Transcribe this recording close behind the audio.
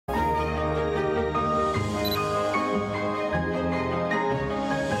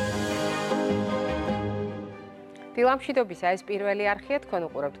დილამშვიდობისა, ეს პირველი არხია, თქვენ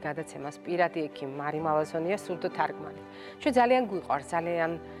უყურებთ გადაცემას პირადი ექიმ მარი მალაზონია სურდო-თარგმანით. ჩვენ ძალიან გვიყვარს,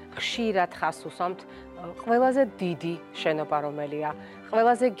 ძალიან ხშირად ხას უსვამთ ყველაზე დიდი შენობა რომელია,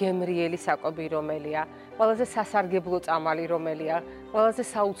 ყველაზე გემრიელი საკვები რომელია, ყველაზე სასარგებლო წამალი რომელია, ყველაზე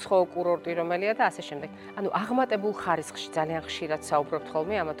საუცხოო კურორტი რომელია და ასე შემდეგ. ანუ აღმატებულ ხარისხში ძალიან ხშირად საუბრობთ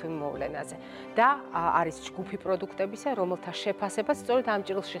ხოლმე ამა თუ იმ მოვლენაზე. და არის ჯგუფი პროდუქტებისა, რომელთა შეფასებაც სწორედ ამ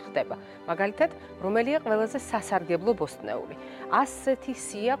ჭრილში ხდება. მაგალითად, რომელია ყველაზე სასარგებლო ბოსტნეული. ასეთი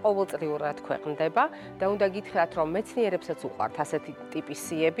სია ყოველწლიურად ქვეყნდება და უნდა გითხრათ, რომ მეცნიერებსაც უყვართ ასეთი ტიპის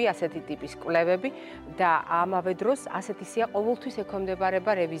სიები, ასეთი ტიპის კვლევები და ამავე დროს ასეთი სია ყოველთვის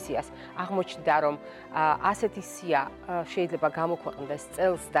ექვემდებარება რევიზიას. აღმოჩნდა, რომ ასეთი სია შეიძლება გამოქვეყნდეს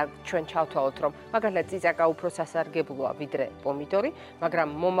წელს და ჩვენ ჩავთვალოთ, რომ მაგალითად წიწაკა უფრო სასარგებლოა ვიდრე პომიდორი, მაგრამ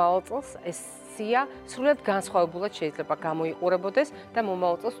მომავალ წელს ეს სია სრულად განსხვავებულად შეიძლება გამოიყურებოდეს და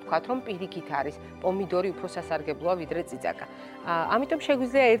მომავალ წელს ვთქვათ, რომ პირიქით არის პომიდორი უფრო სასარგებლოა ვიდრე წიწაკა. ამიტომ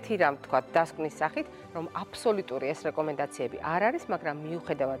შეგვიძლია ერთი რამ ვთქვათ დასკვნის სახით, რომ აბსოლუტური ეს რეკომენდაციები არ არის, მაგრამ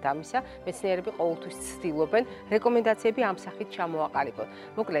მიუხედავად ამისა, მეცნიერები ყოველთვის ცდილობენ რეკომენდაციები ამ სახით ჩამოაყალიბონ.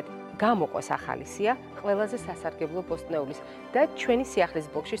 მოკლედ, გამოყვეს ახალი სია ყველაზე სასარგებლო ბოსტნეულის და ჩვენი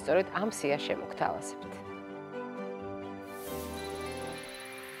სიახლის ბლოგში სწორედ ამ სიას შემოგთავაზებთ.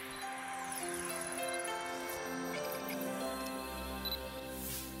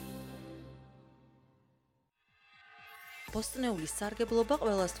 ბოსტნეულის სარგებლობა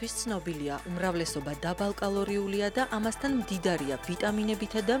ყველასთვის ცნობილია, უმრავლესობა დაბალკალორიულია და ამასთან მდიდარია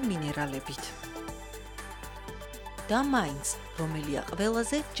ვიტამინებითა და მინერალებით. და მაინც, რომელია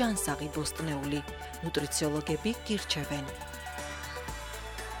ყველაზე ჯანსაღი ბოსტნეული, ნუტრიციოლოგები გირჩევენ.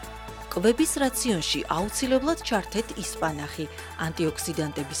 კვების რაციონში აუცილებლად ჩართეთ ისპანახი.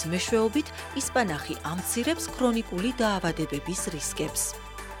 ანტიოქსიდანტების მეშვეობით ისპანახი ამცირებს ქრონიკული დაავადებების რისკებს.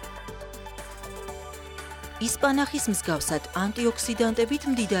 ისპანახის მსგავსად ანტიოქსიდანტებით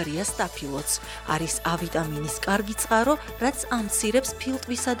მდიდარია სტაფილოც. არის ავიტამინის კარგი წყარო, რაც ამცირებს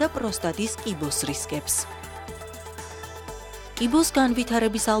ფილტვისა და პროსტატის კიბოს რისკებს. კიბოს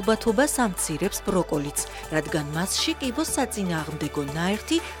განვითარების ალბათობას ამცირებს ბროკოლიც, რადგან მასში კიბოს საწინააღმდეგო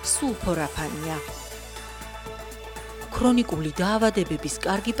ნაერთი სულფორაფანია. ქრონიკული დაავადებების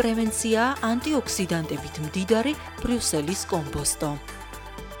კარგი პრევენციაა ანტიოქსიდანტებით მდიდარი ბრიუსელის კომბოსტო.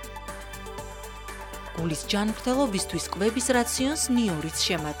 გულის ჯანმრთელობისთვის კვების რაციონს ნიორიც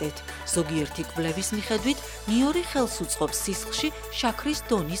შემატეთ. ზოგიერთი კვლევის მიხედვით, ნიორი ხელს უწყობს სისხლში შაქრის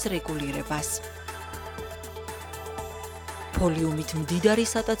დონის რეგულირებას. ფოლიუმით მდიდარი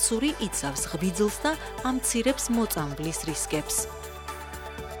სატაცური იცავს ღვიძლს და ამცირებს მოწამვლის რისკებს.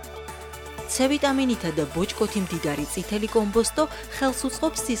 C ვიტამინითა და ბოჭკოთი მდიდარი წითელი კომბოსტო ხელს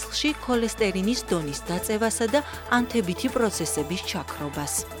უწყობს სისხლში ქოლესტერინის დონის დაწევასა და ანთებითი პროცესების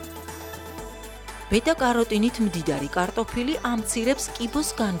ჩაქრობას. ბეტა-კაროტინით მდიდარი კარტოფილი ამცირებს კიბოს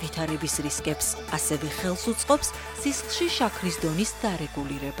განვითარების რისკებს, ასევე ხელს უწყობს სისხლში შაქრის დონის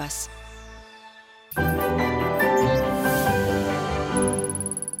დარეგულირებას.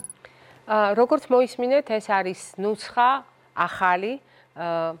 როგორც მოისმინეთ, ეს არის ნუსხა, ახალი,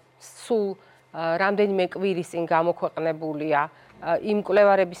 სულ რამდენიმე კვირის წინ გამოქვეყნებულია იმ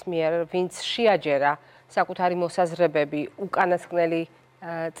მკვლევარების მიერ, ვინც შეაჯერა საკუთარი მოსაზრებები უკანასკნელი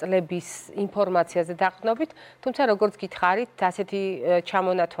წლების ინფორმაციაზე დაყრდნობით, თუმცა როგორც გითხარით, ასეთი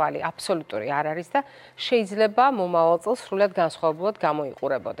ჩამონათვალი აბსოლუტური არ არის და შეიძლება მომავალ წელს სრულად განსხვავებულად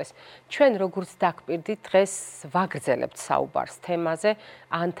გამოიყურებოდეს. ჩვენ როგორც დაგპირდით, დღეს ვაგრძელებთ საუბარს თემაზე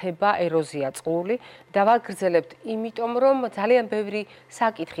ანთება, ეროზია, წყლული და ვაგრძელებთ იმიტომ, რომ ძალიან ბევრი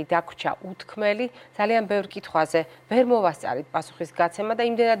საკითხი დაგვრჩა უთქმელი, ძალიან ბევრ კითხვაზე ვერ მოვასწარით პასუხის გაცემა და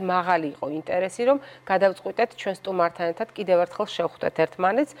იმდენად მაღალი იყო ინტერესი, რომ გადავწყვიტეთ ჩვენ სტუმართან ერთად კიდევ ერთხელ შევხვდეთ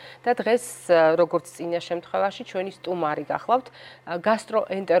ერთმანეთს და დღეს როგორც წინა შემთხვევაში ჩვენი სტუმარი გახლავთ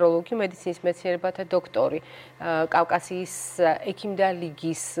გასტროენტეროლოგი, მედიცინის მეცნიერებათა დოქტორი, კავკასიის ექიმთა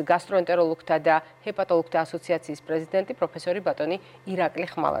ლიგის გასტროენტეროლოგთა და ჰეპატოლოგთა ასოციაციის პრეზიდენტი პროფესორი ბატონი ირაკლი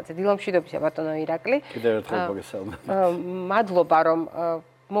ხმალაძე. დილამშვიდობისა ბატონო ირაკლი. კიდევ ერთხელ მოგესალმებით. მადლობა რომ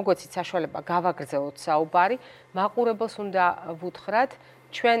მოგოცით საშუალება გავაგრძელოთ საუბარი. მაყურებელს უნდა ვუთხრათ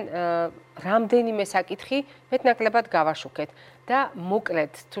ჩვენ რამდენიმე საკითხი მეტნაკლებად გავაშუქეთ და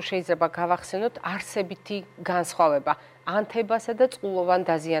მოკლედ თუ შეიძლება გავახსენოთ არსებითი განსხვავება ანთებასა და წყლოვან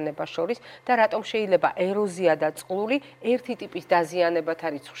დაზიანებას შორის და რატომ შეიძლება ეროზია და წყლული ერთი ტიპის დაზიანებათა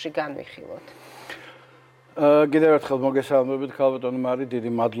რიცხვში განვიხილოთ. კიდევ ერთხელ მოგესალმებით ქალბატონო მარი,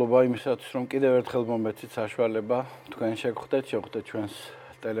 დიდი მადლობა იმისათვის, რომ კიდევ ერთხელ მომეცით საშუალება თქვენ შეგხვდეთ ჩვენს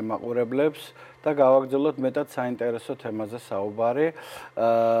ტელემაყურებლებს და გავაგრძელოთ მეტად საინტერესო თემაზე საუბარი,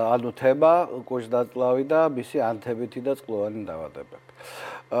 ანუ თემა კუჭდაწლავი და მისი ანთებითი და წყლოვანი დაავადებები.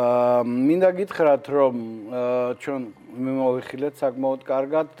 მინდა გითხრათ, რომ ჩვენ მიმოვიხილეთ საკმაოდ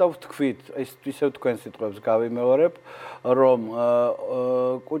კარგად და ვთქვით, ისევ თქვენ სიტყვებს გავიმეორებ, რომ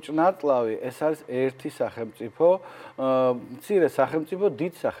კუჭ-ნაწლავი ეს არის ერთი სახელმწიფო, მცირე სახელმწიფო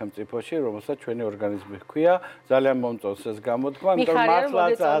დიდ სახელმწიფოში, რომელსაც ჩვენი ორგანიზმი ჰქვია, ძალიან მომწონს ეს გამოთქმა, იმიტომ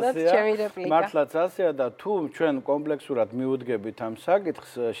მართლაც ასეა და თუ ჩვენ კომპლექსურად მიუდგებით ამ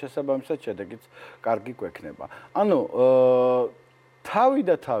საკითხს, შესაბამისად შედეგიც კარგი გვექნება. ანუ თავი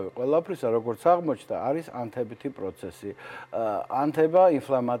და თავი ყველაფრისა, როგორც აღმოჩნდა, არის ანთებითი პროცესი. ანთება,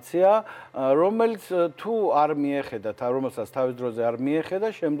 ინფლამაცია, რომელიც თუ არ მიეხედათ, რომელსაც თავის დროზე არ მიეხედა,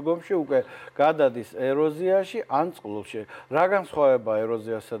 შემდგომში უკვე გადადის ეროზიაში ან წყლულში. რა განსხვავება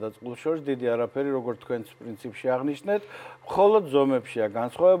ეროზიასა და წყლულს შორის? დიდი არაფერი, როგორც თქვენს პრინციპში აღნიშნეთ, მხოლოდ ზომებშია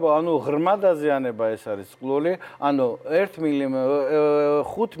განსხვავება, ანუ ღრმა დაზიანება ეს არის წყლული, ანუ 5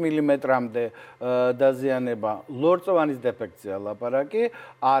 მმ-მდე დაზიანება ლორწოვანის დეფექტია ლაპარაკი,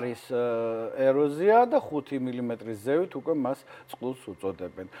 არის ეროზია და 5 მმ-ის ზევით უკვე მას წყლულს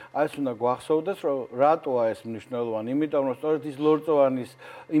უწოდებენ. აი ეს უნდა გვახსოვდეს, რომ რატოა ეს მნიშვნელოვანი, იმიტომ რომ სწორედ ის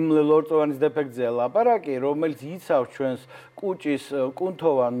ლორწოვანის დეფექტია ლაპარაკი, რომელიც იცავს ჩვენს კუჭის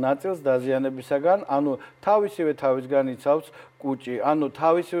კუნთოვან ნაწილს დაზიანებისაგან, ანუ თავისივე თავისგან იცავს კუჭი, ანუ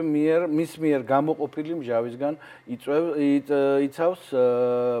თავისივე მის მიერ გამოყოფილი მჟავისგან იცავს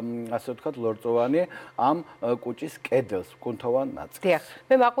ასე ვთქვათ ლორწოვანი ამ კუჭის კედელს, კუნთოვან ნაწილს. დიახ,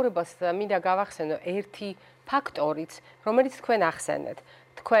 მე მაყურებელს მინდა გავახსენო ერთი ფაქტორიც, რომელიც თქვენ ახსენეთ.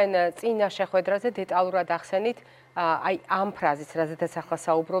 თქვენ წინა შეხვედრაზე დეტალურად ახსენით აი ამ ფრაზის, რაზედაც ახლა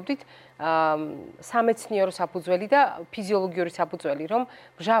საუბრობდით, სამეცნიერო საფუძველი და ფიზიოლოგიური საფუძველი, რომ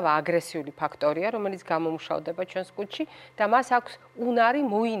მჟავა აგრესიული ფაქტორია, რომელიც გამომუშავდება ჩვენს კუჭში და მას აქვს უნარი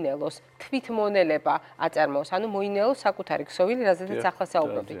მოინელოს, თვითმონელება აწარმოოს, ანუ მოინელოს საკუთარი ქსოვილი, რაზედაც ახლა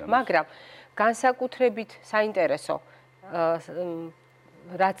საუბრობდით. მაგრამ განსაკუთრებით საინტერესო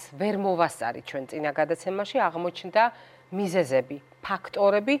რაც ვერ მოვასწარით ჩვენ წინა გადაცემაში, აღმოჩნდა მიზეზები,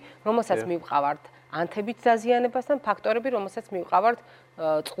 ფაქტორები, რომელსაც მივყავართ ანთებით დაზიანებასთან, ფაქტორები, რომელსაც მივყავართ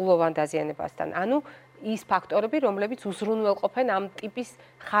წყლოვან დაზიანებასთან. ანუ ის ფაქტორები, რომლებიც უზრუნველყოფენ ამ ტიპის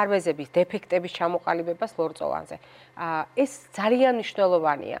ხარვეზების, დეფექტების ჩამოყალიბებას ლორწოვანზე. ეს ძალიან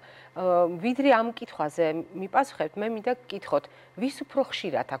მნიშვნელოვანია. ვიდრე ამ კითხვაზე მიპასუხებთ, მე მინდა გკითხოთ, ვის უფრო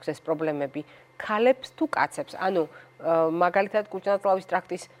ხშირად აქვს ეს პრობლემები, ქალებს თუ კაცებს? ანუ მაგალითად კუჭ-ნაწლავის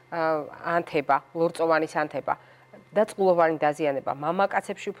ტრაქტის ანთება, ლორწოვანის ანთება და წყლოვანი დაზიანება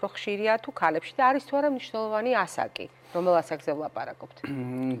მამაკაცებში უფრო ხშირია თუ ქალებში და არის თუ არა მნიშვნელოვანი ასაკი, რომელ ასაკზე ვლაპარაკობთ?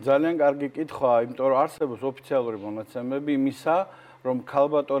 ძალიან კარგი კითხვაა, იმიტომ რომ არსებობს ოფიციალური მონაცემები იმისა, რომ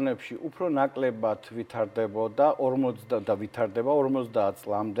ქალბატონებში უფრო ნაკლებად ვითარდებოდა 50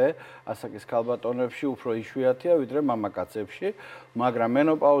 წლამდე, ასაკის ქალბატონებში უფრო იშვიათია ვიდრე მამაკაცებში, მაგრამ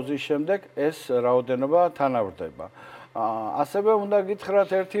მენოპაუზის შემდეგ ეს რაოდენობა თანაბრდება. ასევე უნდა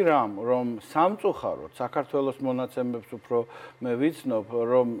გითხრათ ერთი რამ, რომ სამწუხაროდ საქართველოს მონაცემებს უფრო მე ვიცნობ,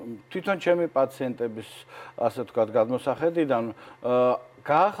 რომ თვითონ ჩემი პაციენტების, ასე ვთქვათ, გადმოსახედიდან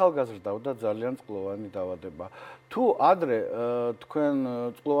გაახალგაზრდავდა ძალიან წყლოვანი დაავადება. თუ ადრე თქვენ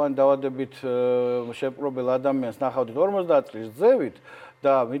წყლოვანი დაავადებით შეპყრობილ ადამიანს ნახავდით 50 წლის ზევით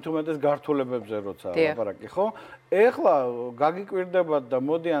და მით უმეტეს გართულებებზე როცა ლაპარაკი, ხო? ეხლა გაგიკვირდებათ და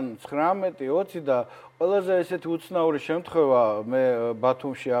მოდიან 19-20 და ყველაზე ესეთი უცნაური შემთხვევა მე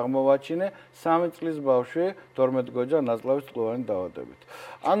ბათუმში აღმოვაჩინე 3 წლის ბავშვი 12 გოჯა ნაწლავის წყლოვანი დაავადებით.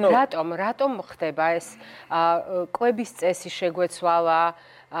 ანუ რატომ ხდება ეს კვების წესი შეგვეცვალა,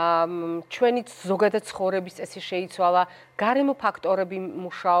 ჩვენი ზოგადად ცხოვრების წესი შეიცვალა, გარემო ფაქტორები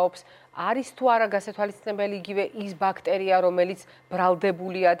მუშაობს, არის თუ არა გასათვალისწინებელი იგივე ის ბაქტერია, რომელიც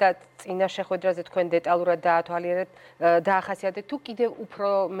ბრალდებულია და წინა შეხვედრაზე თქვენ დეტალურად დაახასიათეთ, თუ კიდევ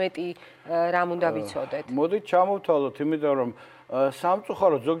უფრო მეტი რამ უნდა ვიცოდეთ? მოდით ჩამოვთვალოთ, იმიტომ რომ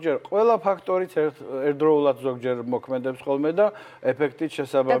სამწუხაროდ ზოგჯერ ყველა ფაქტორიც ერთდროულად ზოგჯერ მოქმედებს ხოლმე და ეფექტით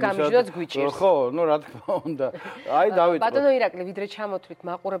შესაბამისად ხო, ну რა თქმა უნდა. აი დავიწყოთ. ბატონო ირაკლი, ვიდრე ჩამოთვლით,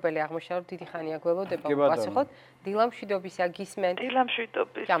 მაყურებელი აღმოჩნდა, რომ დიდი ხანია გველოდება უპასუხოთ. დილამშვიდობისა გისმენთ.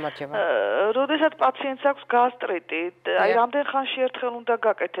 დილამშვიდობის. გამარჯობა. როდესაც პაციენტს აქვს გასტრიტი, აი რამდენ ხანში ერთხელ უნდა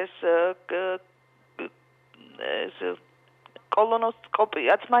გაკეთეს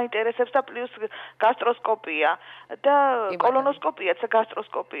კოლონოსკოპიაც მაინტერესებს და პლუს გასტროსკოპია და კოლონოსკოპიაც და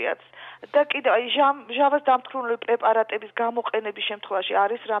გასტროსკოპიაც და კიდევ აი ჟავას დამტკრუნული პრეპარატების გამოყენების შემთხვევაში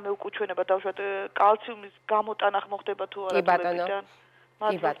არის რამე უკუჩვენება დავუშვათ კალციუმის გამოტანა ხმოხდება თუ არა თულებიდან?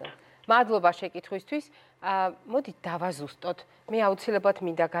 კი ბატონო. მადლობა შეკითხვისთვის. მოდით დავაზუსტოთ. მე აუცილებლად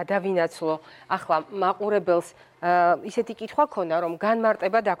მინდა გადავინაცვლო ახლა მაყურებელს ისეთი კითხვა ქონა, რომ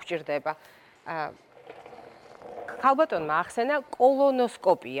განმარტება დაგჭირდება. ქალბატონმა ახსენა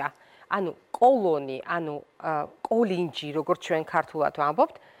კოლონოსკოპია. ანუ კოლონი, ანუ კოლინჯი, როგორც ჩვენ ქართულად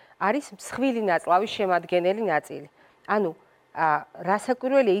ვამბობთ, არის მსხვილი ნაწლავის შემადგენელი ნაწილი. ანუ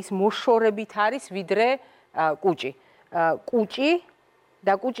რასაკვირველია, ის მოშორებით არის ვიდრე კუჭი. კუჭი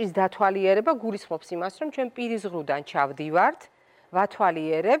და კუჭის დათვალიერება გულისხმობს იმას, რომ ჩვენ პირის ღრუდან ჩავდივართ,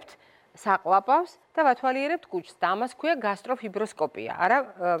 ვათვალიერებთ საყლაპავს და ვათვალიერებთ კუჭს და ამას ქვია გასტროფიბროსკოპია. არა,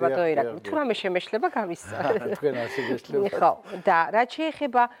 ბატონო ირაკლი, თუ რამე შემეშლება გამისცა. თქვენ ასე გესწრებთ. ხო, და რაც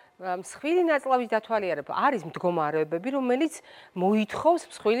შეეხება მსხვილი ნაწლავის დათვალიერება, არის მდგომარეობები, რომელიც მოითხოვს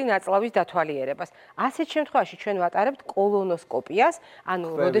მსხვილი ნაწლავის დათვალიერებას. ასეთ შემთხვევაში ჩვენ ვატარებთ კოლონოსკოპიას, ანუ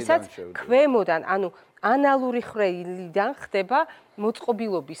როდესაც ქვემოდან, ანუ ანალური ხრილიდან ხდება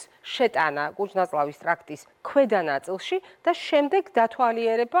მოწყობილობის შეტანა კუჭ-ნაწლავის ტრაქტის ქვედა ნაწილში და შემდეგ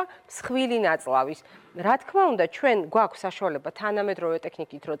დათვალიერება მსხვილი ნაწლავის. რა თქმა უნდა, ჩვენ გვაქვს საშუალება თანამედროვე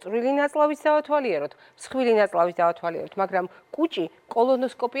ტექნიკით, რომ წვრილი ნაწლავის დავათვალიეროთ, მსხვილი ნაწლავის დავათვალიეროთ, მაგრამ კუჭი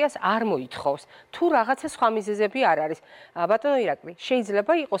კოლონოსკოპიას არ მოითხოვს. თუ რაღაცა სხვა მიზეზები არ არის. ბატონო ირაკლი,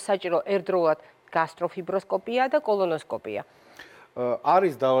 შეიძლება იყოს საჭირო ერთდროულად გასტროფიბროსკოპია და კოლონოსკოპია.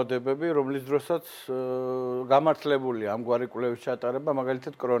 არის დაავადებები, რომლის დროსაც გამართლებულია ამგვარი კვლევის ჩატარება,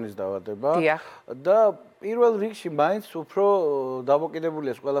 მაგალითად კრონის დაავადება და პირველ რიგში მაინც უფრო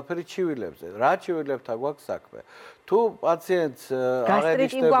დამოკიდებულია ყველაფერი ჩივილებზე. რა ჩივილებთან გვაქვს საქმე? თუ პაციენტს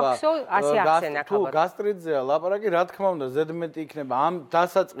აღენიშნება თუ გასტრიტზეა ლაპარაკი, რა თქმა უნდა, ზედმეტი იქნება ამ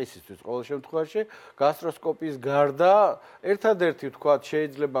დასაწყისისთვის ყოველ შემთხვევაში გასტროსკოპიის გარდა ერთადერთი ვთქვათ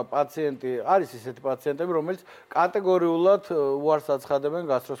შეიძლება პაციენტი არის ისეთი პაციენტები, რომელიც კატეგორიულად უარს აცხადებენ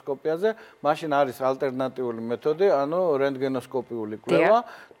გასტროსკოპიაზე, მაშინ არის ალტერნატიული მეთოდი, ანუ რენტგენოსკოპიული კვლევა,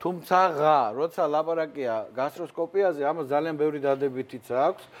 თუმცა როცა ლაპარაკია გასტროსკოპიაზე, ამას ძალიან ბევრი დადებითიც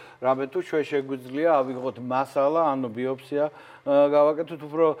აქვს, რამე თუ ჩვენ შეგვიძლია ავიღოთ მასალა, ანუ ბიოპსია გავაკეთოთ,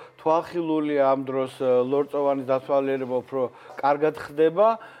 უფრო თვალხილულია ამ დროს ლორწოვანის დათვალიერება უფრო კარგად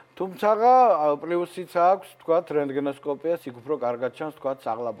ხდება. თუმცა პლუსიც აქვს, თქვათ, რენტგენოსკოპიას, იქ უფრო კარგად ჩანს, თქვათ,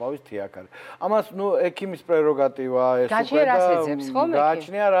 საღლაპავის თიაქარი. ამას, ექიმის პრეროგატივა ეს უკვე და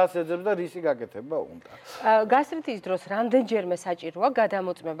გააჩნია რას ეძებს და რისი გაკეთება უნდა. გასტრიტის დროს რამდენჯერმე საჭიროა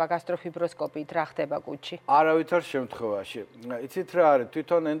გადამოწმება გასტროფიბროსკოპიით, რა ხდება კუჭში? არავითარ შემთხვევაში. იცით რა არის,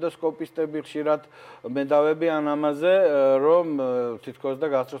 თვითონ ენდოსკოპისტები ხშირად მედავებიან ამაზე, რომ თითქოს და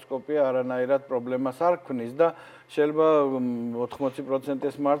გასტროსკოპია არანაირად პრობლემას არ ქმნის და შეიძლება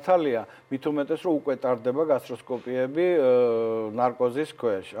 80%-ის მართალია, მით უმეტეს რომ უკვე ტარდება გასტროსკოპიები ნარკოზის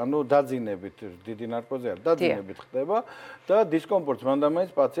ქვეშ, ანუ დაძინებით, დიდი ნარკოზი არ, დაძინებით ხდება და დისკომფორტს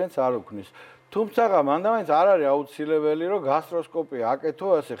მანდამაინც პაციენტს არ უქმნის. თუმცა მანდამაინც არ არის აუცილებელი, რომ გასტროსკოპია აკეთო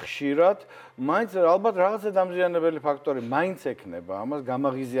ასე ხშირად, მაინც ალბათ რაღაცა დამზიანებელი ფაქტორი მაინც ექნება, ამას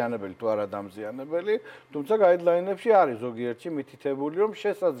გამაღიზიანებელი თუ არა დამზიანებელი, თუმცა გაიდლაინებში არის ზოგიერთი მითითებული, რომ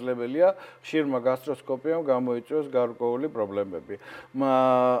შესაძლებელია ხშირმა გასტროსკოპიამ გამოიწვიოს გარკვეული პრობლემები.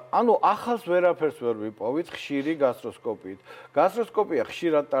 ანუ ახალს ვერაფერს ვერ ვიპოვით ხშირი გასტროსკოპიით. გასტროსკოპია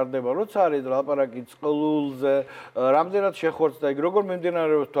ხშირად ტარდება, როცა არის ლაპარაკი წყლულზე, რამდენად შეხორცდა იქ, როგორ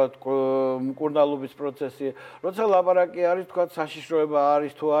მიმდინარეობს თქვათ მკურნალობის პროცესი, როცა ლაპარაკი არის თქვათ საშიშროება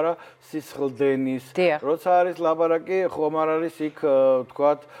არის თუ არა სისხლდენის, როცა არის ლაპარაკი ხომ არ არის იქ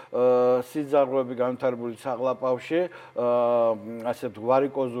თქვათ სიძარღვები განვითარებული საღლაპავში, ასეთ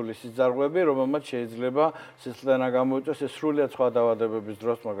ვარიკოზული სიძარღვები, რომელმაც შეიძლება სისხლდენა გამოიწვიოს, ეს სრულიად სხვა დაავადებების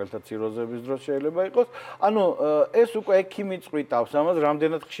დროს, მაგალითად ციროზების დროს შეიძლება იყოს. ანუ ეს უკვე ექიმი წვითავს ამას,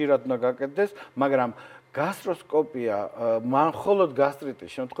 რამდენად ხშირად უნდა გაკეთდეს, მაგრამ გასტროსკოპია მხოლოდ გასტრიტის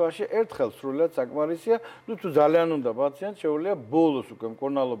შემთხვევაში ერთხელ სრულიად საკმარისია, თუ ძალიან უნდა პაციენტს შეუძლია ბოლოს უკვე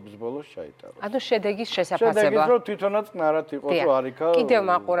მკურნალობის ბოლოს ჩაიტაროს. ანუ შედეგის შესაფასება. შედეგის რომ თვითონაც ნარად იყოს თუ არ იქა. კიდევ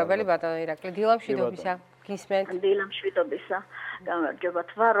მაყურებელი ბატონო ირაკლი, დილამშვიდობისა. გისმენთ? დილამშვიდობისა. გამარჯობა,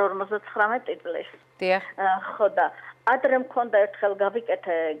 თვარ 59 წლის. დიახ. ხო და ადრე მქონდა ერთხელ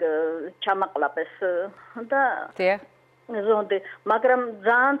გავიკეთე ჩამაყლაპეს და დიახ. ზონდი, მაგრამ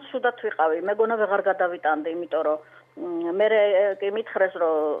ძალიან ცუდად ვიყავი, მეგონა ვეღარ გადავიტანდი, იმიტომ რომ მე მითხრეს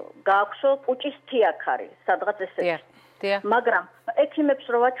რომ გააქვსო კუჭის თიაქარი, სადღაც ესეთი. მაგრამ ექიმებს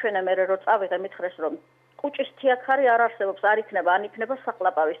რო ვაჩვენე მე რო წავიღე, მითხრეს რომ კუჭის თიაქარი არ არსებობს, არ იქნება, ან იქნება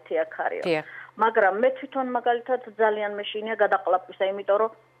საყლაპავის თიაქარიო. მაგრამ მე თვითონ მაგალითად ძალიან მეშინია გადაყლაპვისა, იმიტომ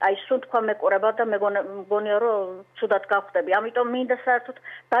რომ აი სუნთქვა მეკურება და მეგონია რომ ცუდად გავხდები. ამიტომ მინდა საერთოდ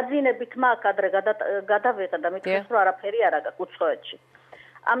დაძინებით მაგ ადრე გადავიღე და მითხრეს რომ არაფერი არ აქვს უცხოეთში.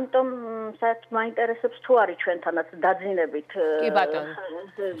 ამიტომ საერთოდ მაინტერესებს თუ არის ჩვენთანაც დაძინებით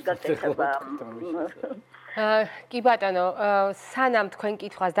გაკეთება. კი ბატონო, სანამ თქვენ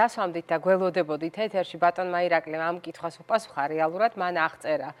კითხვას დასვამდით და გველოდებოდით ეთერში ბატონმა ირაკლიმ ამ კითხვას უპასუხა რეალურად, მან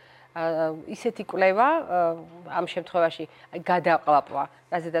აღწერა ისეთი კვლევა ამ შემთხვევაში გადაყლაპვა,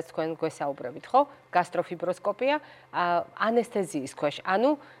 რაზედაც თქვენ გვესაუბრებით, ხო? გასტროფიბროსკოპია ანესთეზიის ქვეშ.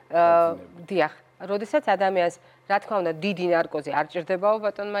 ანუ დიახ, როდესაც ადამიანს, რა თქმა უნდა, დიდი ნარკოზი არ ჭირდებაო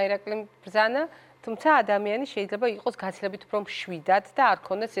ბატონმა ირაკლიმ ბრძანა, თუმცა ადამიანი შეიძლება იყოს გაცილებით უფრო მშვიდად და არ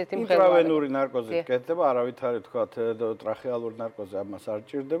ქონდეს ერთი მღელვარე. ინტრავენური ნარკოზი კეთდება, არავითარი თქვა ტრახეალური ნარკოზი ამას არ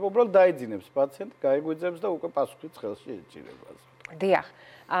ჭირდება, უბრალოდ დაიძინებს პაციენტს, გაიგვიძებს და უკვე პასუხიც ხელში ეჭირება. დიახ.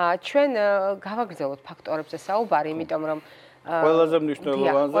 ჩვენ გავაგრძელოთ ფაქტორებზე საუბარი, იმიტომ რომ ყველაზე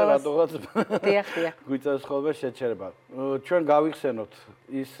მნიშვნელოვანზე რატოღაც დიახ. გვიწევს ხოლმე შეჩერება. ჩვენ გავიხსენოთ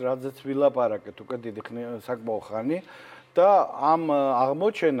ის, რაზეც ვილაპარაკეთ უკვე დიდი საკმაო ხანი და ამ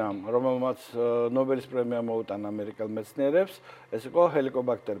აღმოჩენამ, რომელმაც ნობელის პრემია მოუტანა ამერიკელ მეცნიერებს, ეს იყო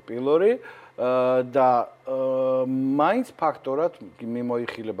ჰელიკობაქტერ პილორი და მაინც ფაქტორად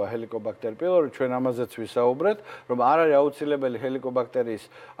მიმოიხილება ჰელიკობაქტერ პილორი, ჩვენ ამაზეც ვისაუბრეთ, რომ არ არის აუცილებელი ჰელიკობაქტერიის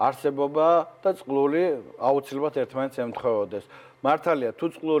არსებობა და წყლული აუცილებლად ერთმანეთს ემთხვეოდეს. მართალია, თუ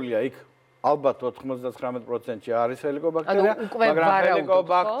წყლულია, იქ ალბათ 99%-ში არის ჰელიკობაქტერია, მაგრამ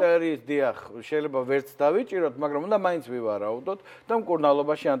ჰელიკობაქტერიის დიახ, შეიძლება ვერც დავიჭიროთ, მაგრამ უნდა მაინც ვივარაუდოთ და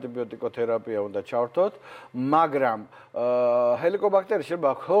მკურნალობაში ანტიბიოტიკოთერაპია უნდა ჩავრთოთ, მაგრამ ჰელიკობაქტერი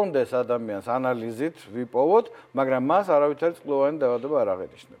შეიძლება ჰქონდეს ადამიანს ანალიზით ვიპოვოთ, მაგრამ მას არავითარი წყლოვანი დაავადება არ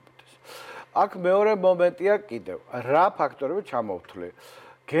აღენიშნებოდეს. აქ მეორე მომენტია კიდევ, რა ფაქტორები ჩამოვთვლი?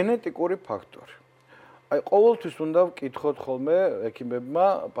 გენეტიკური ფაქტორი. აი ყოველთვის უნდა ვკითხოთ ხოლმე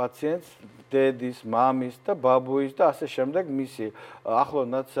ექიმებმა პაციენტს დედის, მამის და ბაბუის და ასე შემდეგ მისი ახლო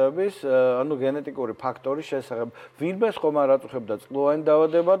ნაცების, ანუ გენეტიკური ფაქტორის შესახებ. ვინმეს ხომ არ აწუხებდა წყლოვანი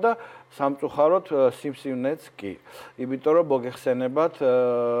დაავადება და სამწუხაროდ სიმსივნეც კი. იმიტომ რომ მოგეხსენებათ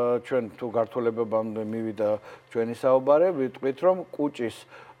ჩვენ თუ გართულებებამდე მივიდა ჩვენი საუბარი, ვიტყვით რომ კუჭის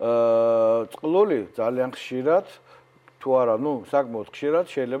წყლული ძალიან ხშირად თუ არა, საკმაოდ ხშირად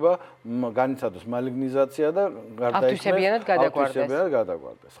შეიძლება განიცადოს მალიგნიზაცია და ავტვისებიანად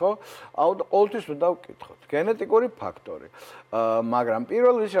გადაგვარდეს, ხო? ყოველთვის უნდა ვკითხოთ. გენეტიკური ფაქტორი. მაგრამ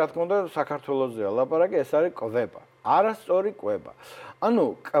პირველ რიგში, რა თქმა უნდა, საქართველოსზეა ლაპარაკი, ეს არის კვება. არასწორი კვება. ანუ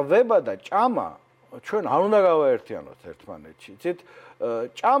კვება და ჭამა ჩვენ არ უნდა გავაერთიანოთ ერთმანეთში. იცით,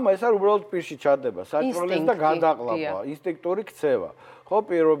 ჭამა ეს არის უბრალოდ პირში ჩადება, საჭმელის და გადაყლაპვა, ინსტინქტური ქცევა. ხო,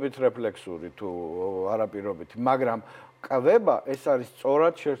 პირობით რეფლექსური თუ არაპირობითი, მაგრამ კვება ეს არის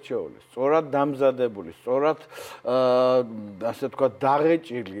სწორად შერჩეული, სწორად დამზადებული, სწორად ასე ვთქვათ,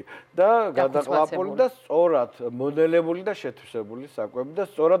 დაღეჭილი და გადაყლაპული და სწორად მოდელებული და შეთვისებული საკვები და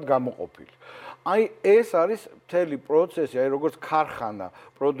სწორად გამოყოფილი. აი ეს არის მთელი პროცესი, აი როგორც ქარხანა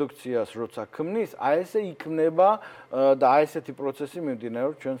პროდუქციას როცა ქმნის, აი ესე იქნება და აი ესეთი პროცესი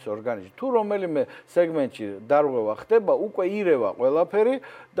მიმდინარეობს ჩვენს ორგანიზმში. თუ რომელიმე სეგმენტში დარღვევა ხდება, უკვე ირევა ყველაფერი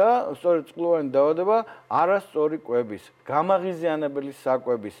და სწორედ წყლოვანი დაავადება არასწორი კვების, გამაღიზიანებელი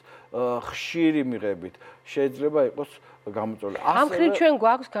საკვების ხშირი მიღებით შეიძლება იყოს გამოწვეული. ამ მხრივ ჩვენ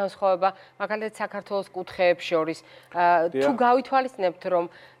გვაქვს განსხვავება, მაგალითად საქართველოს კუთხეებს შორის, თუ გავითვალისწინებთ, რომ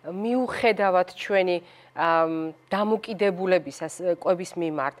მიუხედავად ჩვენი დამოკიდებულებისას კვების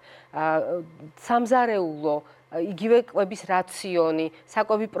მიმართ, სამზარეულო იგივე კვების რაციონი,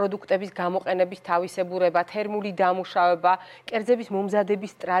 საკვები პროდუქტების გამოყენების თავისებურება, თერმული დამუშავება, კერძების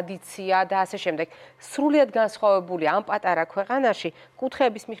მომზადების ტრადიცია და ასე შემდეგ. სრულიად განსხვავებული ამ პატარა ქვეყანაში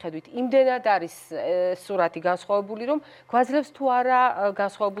კუთხეების მიხედვით იმდენად არის სურათი განსხვავებული, რომ გვაძლევს თუ არა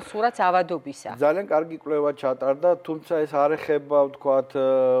განსხვავებულ სურათს ავადობისა. ძალიან კარგი კვლევა ჩატარდა, თუმცა ეს არ ეხება, ვთქვათ,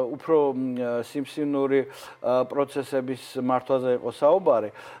 უფრო სიმსივნური პროცესების მართვაზე იყო საუბარი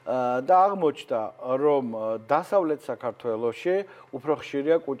და აღმოჩნდა, რომ დასავლეთ საქართველოში უფრო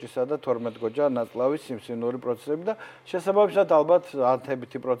ხშირია კუჭისა და 12-გოჯა ნაწლავის სიმსივნური პროცესები და შესაბამისად ალბათ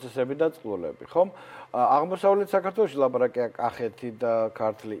ანთებითი პროცესები და წყლულები, ხომ? აღმოსავლეთ საქართველოში ლაპარაკია კახეთი და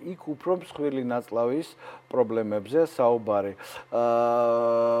ქართლი, იქ უფრო მსხვილი ნაწლავის პრობლემებზე საუბარი.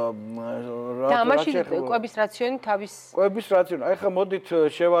 და ამაში კვების რაციონი თავის კვების რაციონი. აი ხა მოდით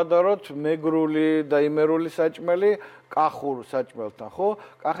შევადაროთ მეგრული და იმერული საჭმელი კახურ საჭმელთან, ხო?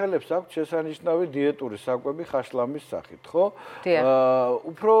 კახელებს აქვთ შესანიშნავი დიეტური საკვები ხაშლამის სახით, ხო?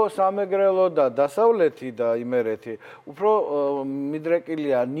 უფრო სამეგრელო და დასავლეთი და იმერეთი უფრო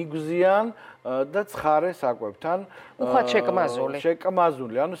მიდრეკილია ნიგვზიან და ცხარე საკვებთან. უხვად შეკმაზული.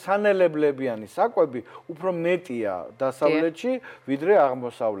 შეკმაზული, ანუ სანელებლებიანი საკვები უფრო მეტია დასავლეთში, ვიდრე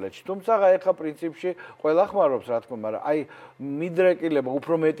აღმოსავლეთში. თუმცა ეხა პრინციპში ყველა ხმარობს, რა თქმა უნდა, მაგრამ აი მიდრეკილება,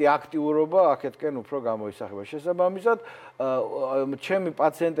 უფრო მეტი აქტიურობა აქეთკენ უფრო გამოისახება. შესაბამისად, ჩემი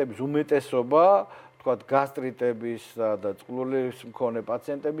პაციენტების უმეტესობა, თქვათ, გასტრიტების და წყლულის მქონე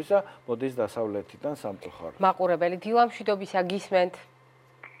პაციენტებისა მოდის დასავლეთიდან სამწუხაროდ. მაყურებელი დილამშვიდობისა გისმენთ?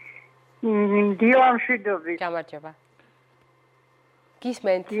 დილამშვიდობის. გამარჯობა.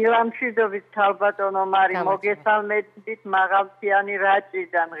 გისმენთ. დილამშვიდობით ქალბატონო მარი, მოგესალმებით მაღალმთიანი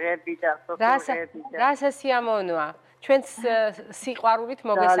რაჭიდან, ღებიდან, სოფელღებიდან. რა სასიამოვნოა. ჩვენს სიყვარულით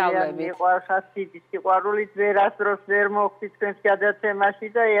მოგესალმებით. ძალიან მიყვარხარ დიდი სიყვარულით, ვერასდროს ვერ მოხვდი თქვენს გადაცემაში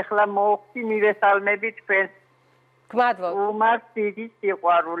და ეხლა მოხვდი, მივესალმებით თქვენს. გმადლობ. უმართ დიდი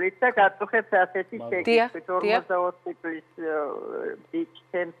სიყვარულით და გაწუხებთ ასეთი შეკითხვით 42 წლის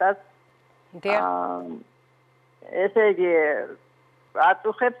ბიჭთენსაც. ესე იგი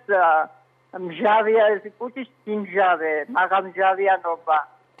აწუხებს მჟავია კუჭის სიმჟავე, მაღალმჟავიანობა.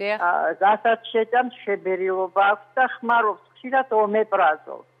 გასაც შეჭამს შებერილობა აქვს და ხმარობს ხშირად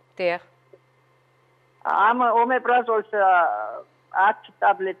ომეპრაზოლს. დიახ. ამ ომეპრაზოლს 10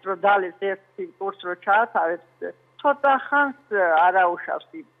 ტაბლეტს რო დალეს ერთი კურსს რო ჩაათავებს, ცოტა ხანს არ აუშავს.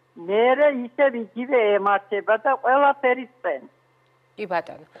 მერე ისევ იგივე ემართება და ყველაფერი წენ. კი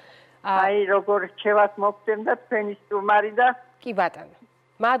ბატონო. აი როგორ რჩევას მოგცემ და თქვენი სტუმარი და კი ბატონო.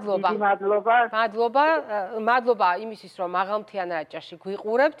 მადლობა. მადლობა იმისთვის რომ მაღალმთიან რაჭაში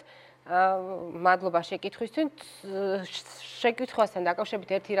გვიყურებთ. მადლობა შეკითხვასთან დაკავშირებით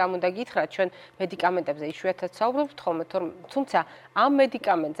ერთი რამ უნდა გითხრათ, ჩვენ მედიკამენტებზე იშვიათად ვსაუბრობთ ხოლმე, თუმცა ამ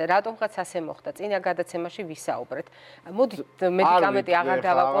მედიკამენტზე რატომღაც ასე მოხდა, წინა გადაცემაში ვისაუბრეთ. მოდით მედიკამენტი აღარ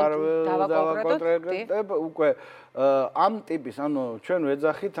დავაკონკრეტოთ. უკვე ამ ტიპის, ანუ ჩვენ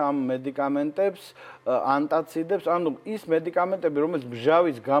ვეძახით ამ მედიკამენტებს, ანტაციდებს, ანუ ის მედიკამენტები, რომელიც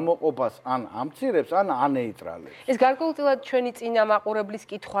მჟავის გამოყოფას ან ამცირებს, ან ანეიტრალებს. ეს გარკვეულწილად ჩვენი წინამაყურებლის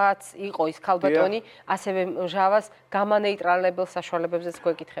კითხვაც იყო ის ქალბატონი, ასევე მჟავას გამანეიტრალებელ საშუალებებზეც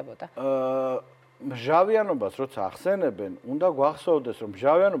გვეკითხებოდა. მჟავიანობას როცა ახსენებენ, უნდა გვახსოვდეს, რომ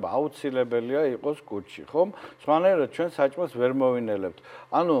მჟავიანობა აუცილებელია იყოს კუჭში, ხომ? სხვანაირად ჩვენ საჭმელს ვერ მოვინელებთ.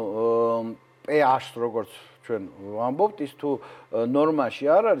 ანუ pH-ს როგორც ჩვენ ვამბობთ, ის თუ ნორმაში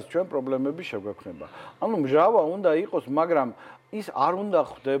არ არის, ჩვენ პრობლემები შეგვექმნება. ანუ მჟავა უნდა იყოს, მაგრამ ის არ უნდა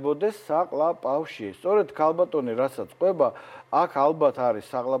ხვდებოდეს საყლაპავში. სწორედ ქალბატონი რასაც ყვება, აქ ალბათ არის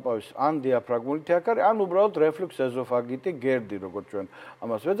საყლაპავის ან დიაფრაგმული თიაქარი, ან უბრალოდ რეფლუქს ეზოფაგიტი გერდი, როგორც ჩვენ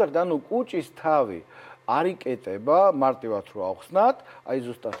ამას ვეძახთ, ანუ კუჭის თავი არ იკეტება, მარტივად რო ავხსნათ, აი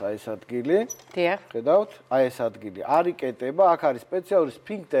ზუსტად აი ეს ადგილი. დიახ. ხედავთ? აი ეს ადგილი არ იკეტება, აქ არის სპეციალური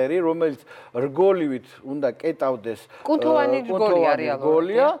სფინქტერი, რომელიც რგოლივით უნდა კეტავდეს. კუნთოვანი რგოლია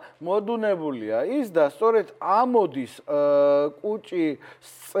რეალურად. მოდუნებულია ის და სწორედ ამოდის კუჭი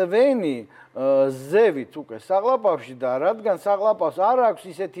წვენი ზევით უკვე საყლაპავში და რადგან საყლაპავს არ აქვს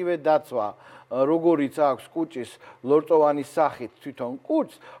ისეთივე დაცვა, როგორიც აქვს კუჭის ლორწოვანის სახით თვითონ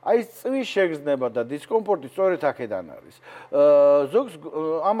კუჭს, აი ეს წვის შეგრძნება და დისკომფორტი სწორედ აქედან არის. ზოგს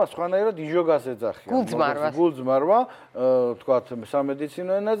ამას სხვანაირად იჟოგას ეძახიან. გულძმარვა, თქვათ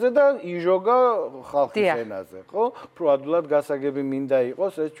სამედიცინო ენაზე და იჟოგა ხალხის ენაზე, ხო? პროადულად გასაგები მინდა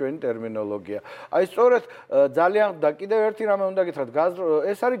იყოს ეს ჩვენი ტერმინოლოგია. აი სწორედ ძალიან და კიდევ ერთი რამე უნდა გითხრათ,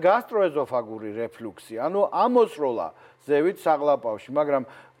 ეს არის გასტროეზოფაგური რეფლუქსი, ანუ ამოსროლა ზევით საყლაპავში,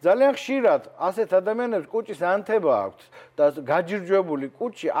 მაგრამ ძალიან ხშირად ასეთ ადამიანებს კუჭის ანთება აქვს და გაჯირჯვებული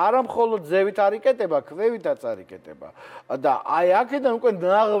კუჭი არა მხოლოდ ზევით არ იკეტება, ქვევითაც არ იკეტება. და აი აქედან უკვე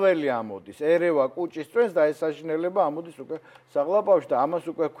ნაღველი ამოდის, ერევა კუჭის წვენს და ეს საშინელება ამოდის უკვე საყლაპავში და ამას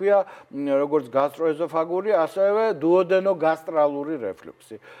უკვე ქვია როგორც გასტროეზოფაგური, ასევე დუოდენოგასტრალური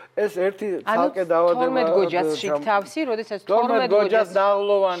რეფლუქსი. ეს ერთი ცალკე დაავადება 12 გოჯას შიგთავსი, როდესაც 12 გოჯას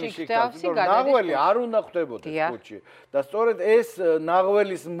ნაღლოვანი შიგთავსი, ნაღველი არ უნდა ხვდებოდეს კუჭი. და სწორედ ეს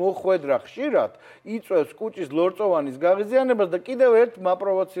ნაღველის მოხვედრა ხშირად იწვევს კუჭის ლორწოვანის გაღიზიანებას და კიდევ ერთ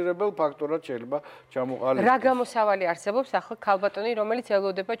მაპროვოცირებელ ფაქტორად შეიძლება ჩამოყალიბდეს. რა გამოსავალი არსებობს ახლა ქალბატონი, რომელიც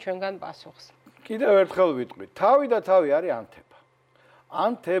ელოდება ჩვენგან პასუხს? კიდევ ერთხელ ვიტყვი, თავი და თავი არის ანთება.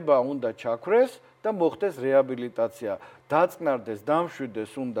 ანთება უნდა ჩაქრეს და მოხდეს რეაბილიტაცია. დაწყნარდეს,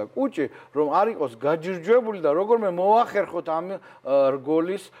 დამშვიდეს უნდა კუჭი, რომ არ იყოს გაჯირჯვებული და როგორმე მოახერხოთ ამ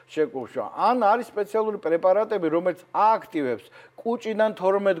რგოლის შეკუმშვა. ან არის სპეციალური პრეპარატები, რომელიც ააქტივებს კუჭიდან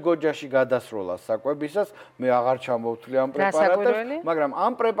 12 გოჯაში გადასროლას საკვებისას, მე აღარ ჩამოვთვლი ამ პრეპარატებს, მაგრამ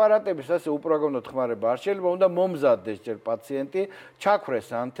ამ პრეპარატების ასე უპროგნოზო ხმარება არ შეიძლება, უნდა მომზადდეს ჯერ პაციენტი, ჩაქრეს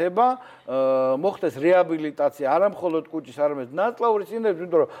ანთება, მოხდეს რეაბილიტაცია არა მხოლოდ კუჭის, არამედ ნაწლავრის ინდექსის,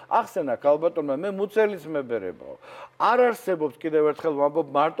 იმიტომ რომ ახსენა ქალბატონმა, მე მუცელის მებერებაო. არ არსებობს კიდევ ერთხელ ვამბობ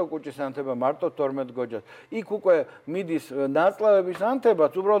მარტო კუჭის ანთება, მარტო 12 გოჯას. იქ უკვე მიდის ნაწლავების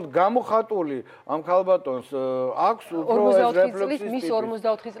ანთებაც, უბრალოდ გამოხატული ამ ქალბატონს აქვს უფრო ეს რეფლუქსი. მის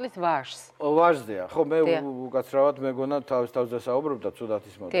 44 წლის ვაჟს. ვაჟზეა, ხო, მე უკაცრავად მეგონა თავზე საუბრობ და ცუდად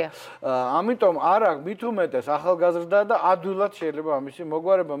ისმოდა. ამიტომ არა, მით უმეტეს ახალგაზრდა და ადვილად შეიძლება ამისი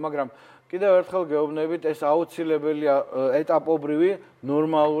მოგვარება, მაგრამ კიდევ ერთხელ გეუბნებით, ეს აუცილებელი ეტაპობრივი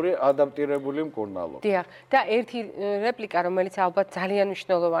ნორმალური ადაპტირებული მკურნალობა. დიახ, და ერთი რეპლიკა, რომელიც ალბათ ძალიან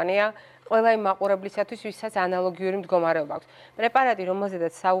მნიშვნელოვანია, ყველა იმ მაყურებლისათვის, ვისაც ანალოგიური მდგომარეობა აქვს. პრეპარატი,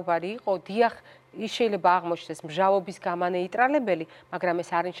 რომელზედაც საუბარი იყო, დიახ, ის შეიძლება აღმოჩნდეს მჟავობის გამანეიტრალებელი, მაგრამ ეს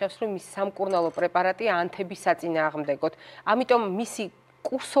არ ნიშნავს, რომ ის სამკურნალო პრეპარატია ანთების საწინააღმდეგოდ. ამიტომ მისი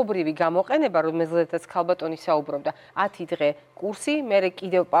კურსობრივი გამოყენება, რომელზედაც ქალბატონი საუბრობდა, 10 დღე კურსი, მერე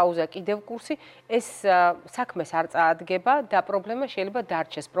კიდევ პაუზა, კიდევ კურსი, ეს საქმეს არ წაადგება და პრობლემა შეიძლება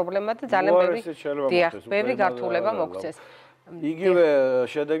დარჩეს. პრობლემა და ძალიან ბევრი გართულება მოგვცეს. იგივე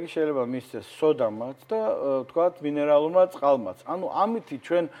შედეგი შეიძლება მისცეს სოდამაც და თქვათ მინერალურმა წყალმაც. ანუ ამითი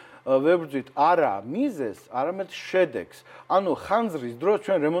ჩვენ ვებრძვით არა მიზეს, არამედ შედეგს. ანუ ხანძრის დროს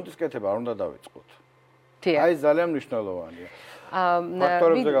ჩვენ რემონტის კეთება არ უნდა დავიწყოთ. აი ძალიან მნიშვნელოვანია.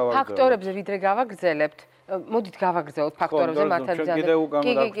 ფაქტორებზე ვიდრე გავაგრძელებთ, მოდით გავაგრძელოთ ფაქტორებზე მართლა ძალიან. კიდევ უკან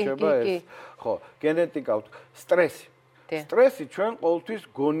დაგვრჩება ეს. ხო, გენეტიკა, სტრესი. სტრესი ჩვენ ყოველთვის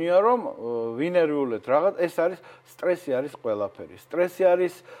გონია რომ ვინერვიულეთ რაღაც, ეს არის სტრესი არის ყველაფერი. სტრესი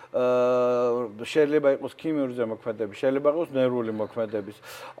არის შეიძლება იყოს ქიმიური ზემოქმედების, შეიძლება იყოს ნერვული მოქმედების.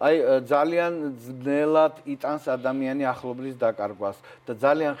 აი ძალიან ძნელად იტანს ადამიანი ახლობლის დაკარგვას და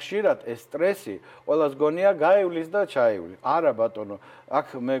ძალიან ხშირად ეს სტრესი ყველას გონია გაივლის და ჩაივლის. არა ბატონო,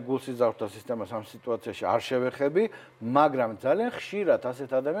 აქ მე გულსიზარდთა სისტემას ამ სიტუაციაში არ შევეხები, მაგრამ ძალიან ხშირად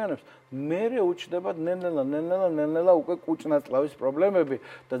ასეთ ადამიანებს მერე უჩნდებათ ნელ-ნელა უკვე კუჭნაწლავის პრობლემები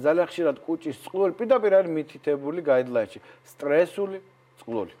და ძალიან ხშირად კუჭის წყლული პირდაპირ არის მითითებული გაიდლაინში. სტრესული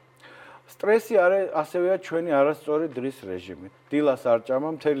წყლული. სტრესი არის ასევეა ჩვენი არასწორი დრის რეჟიმი. დილას არ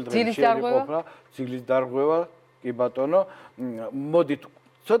ჭამა, მთელი დღე შეიძლება ყოფნა, ძილის დარღვევა, კი ბატონო, მოდით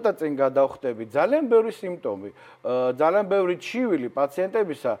ცოტა წინ გადავხდები, ძალიან ბევრი სიმპტომი, ძალიან ბევრი ჩივილი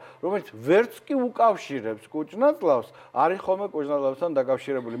პაციენტებისა, რომელიც ვერც კი უკავშირებს კუჭნაწლავს, არის ხოლმე კუჭნაწლავთან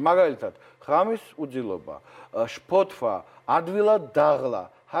დაკავშირებული. მაგალითად, ღამის უძილობა, შფოთვა, ადვილად დაღლა,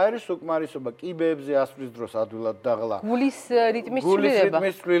 ჰაერის უკმარისობა, კიბეებზე ასვლის დროს ადვილად დაღლა, გულის რიტმის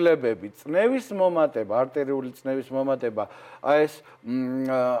ცვლილებები, წნევის მომატება, არტერიული წნევის მომატება, აი ეს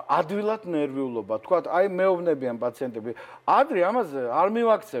ადვილად ნერვიულობა, თქვათ, აი მეუბნებიან პაციენტები, ადრე ამაზე არ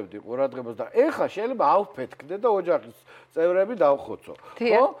მივაქცევდი ყურადღებას და ეხლა შეიძლება ავფეთქდე და ოჯახის წევრები დავხოცო.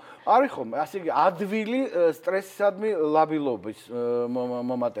 ხო? არის ხომ, ასე იგი ადვილი სტრესისადმი ლაბილობის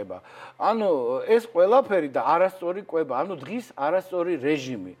მომატება. ანუ ეს ყველაფერი და არასწორი კვება, ანუ დღის არასწორი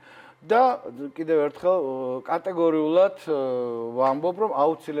რეჟიმი. და კიდევ ერთხელ კატეგორიულად ვამბობ, რომ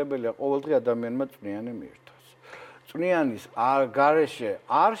აუცილებელია ყოველდღე ადამიანმა წვნიანი მიირთოს. წვნიანის გარეშე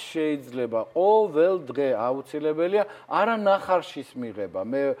არ შეიძლება ყოველ დღე აუცილებელია არა ნახარშის მიღება.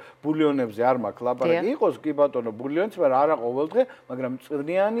 მე ბულიონებზე არ მაქვს ლაპარაკი. იყოს კი ბატონო ბულიონიც, მაგრამ არა ყოველ დღე, მაგრამ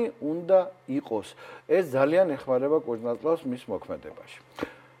წვნიანი უნდა იყოს. ეს ძალიან ეხმარება კუჭნაწლავს მის მოქმედებაში.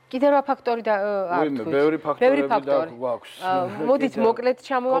 კიდევ რა ფაქტორი და ვინმე ბევრი ფაქტორები გვაქვს. მოდით მოკლედ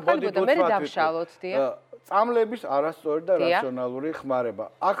ჩამოვაყალიბოთ და მე დავშალოთ, დიახ. წამლების არასწორი და რაციონალური ხმარება.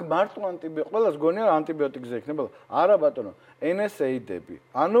 აქ მარტო ყველას გონია ანტიბიოტიკზე იქნება. არა ბატონო, NSAID-ები.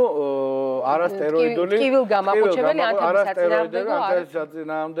 ანუ არასტეროიდული კივილგამაყუჩებელი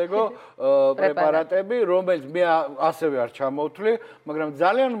ანთებისაწინააღმდეგო პრეპარატები, რომელიც მე ასევე არ ჩამოვთვლი, მაგრამ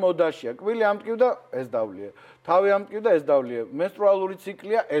ძალიან მოდაშია. კვილი ამტკივდა, ეს დავლიე. თავი ამტკივდა, ეს დავლიე. მენსტრუალური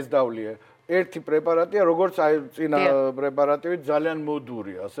ციკლია, ეს დავლიე. ერთი პრეპარატია, როგორც აი წინა პრეპარატები ძალიან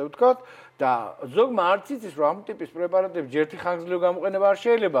მოდურია, ასე ვთქვათ. და ზოგმა არც იცის, რომ ამ ტიპის პრეპარატები ერთი ხანგრძლივი გამოყენება არ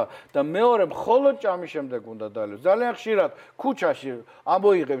შეიძლება და მეორე მხოლოდ ჭამის შემდეგ უნდა დაელოს. ძალიან ხშირად ქუჩაში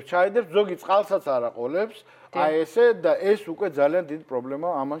ამოიღებს, ჩაედებს, ზოგი წყალსაც არ აყოლებს. აი ესე და ეს უკვე ძალიან დიდი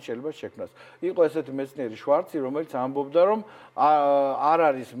პრობლემა ამან შეიძლება შექმნას. იყო ესეთი მეცნიერი შვარცი, რომელიც ამბობდა, რომ არ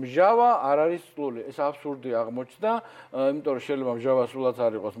არის მჟავა, არ არის წყლული. ეს აბსურდი აღმოჩნდა, იმიტომ რომ შეიძლება მჟავა სულაც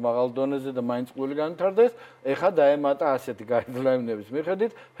არ იყოს მაღალ დონეზე და მაინც წყლული განვითარდეს. ეხლა დაემატა ასეთი გაიდლაინების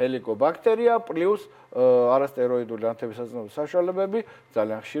მიხედვით ჰელიკობაქტერია პლუს არასტეროიდული ანთებისაწინააღმდეგო საშუალებები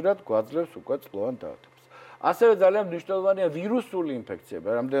ძალიან ხშირად გვაძლევს უკვე წყლოვან დაავადებას. ასევე ძალიან მნიშვნელოვანია ვირუსული ინფექციები,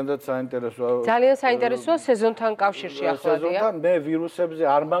 რამდენადაც საინტერესოა. ძალიან საინტერესოა სეზონთან კავშირში ახლა. სეზონთან მე ვირუსებზე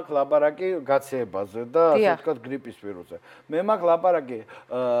არ მაქვს ლაპარაკი გაცეებაზე და ასე ვთქვათ გრიპის ვირუსზე. მე მაქვს ლაპარაკი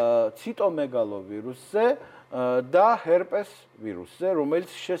ციტომეგალო ვირუსზე და ჰერპეს ვირუსზე, რომელიც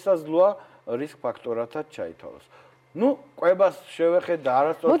შესაძლოა რისკ ფაქტორათაც ჩაითვალოს. ნუ კვებას შევეხეთ და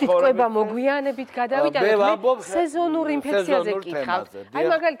არასწორად მოდით კვება მოგვიანებით გადავიტანოთ სეზონურ ინფექციაზე კითხავთ. აი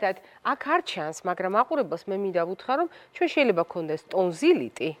მაგალითად, აქ არ ჩანს, მაგრამ აყურებელს მე მინდა ვუთხრა, რომ ჩვენ შეიძლება გქონდეს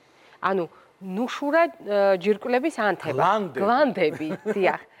ტონზილიტი, ანუ ნუშურა ჯირკვლების ანთება, გლანდები,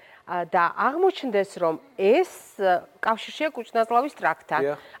 დიახ. და აღმოჩნდეს, რომ ეს კავშირშია კუჭნაწლავის ტრაქტთან.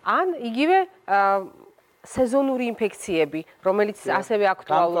 ან იგივე სეზონური ინფექციები, რომელიც ასევე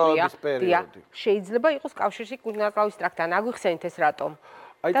აქტუალურია, შეიძლება იყოს კავშირში კუჭ-ნაწლავის ტრაქტთან. აგვიხსენით ეს რატომ?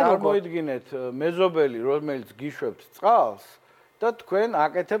 აი წარმოიდგინეთ მეზობელი, რომელიც გიშვებთ წყალს და თქვენ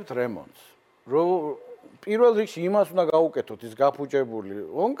აკეთებთ რემონტს. პირველ რიგში იმას უნდა გაუკეთოთ ის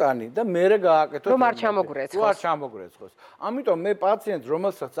გაფუჭებული ონკანი და მერე გააკეთოთ რომ არ ჩამოგრეცხოს. არ ჩამოგრეცხოს. ამიტომ მე პაციენტს,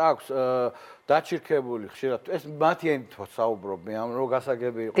 რომელსაც აქვს დაჩირქებული ხშირად ეს მათიანით საუბრობ მე ამ რო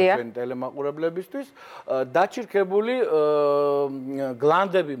გასაგები იყო ჩვენი ტელემაყურებლებისთვის დაჩირქებული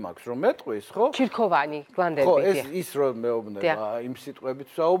გლანდები მაქვს რომ მეტყვის ხო? ჩირქოვანი გლანდები. ხო, ეს ის რომ მეუბნება იმ სიტყვებით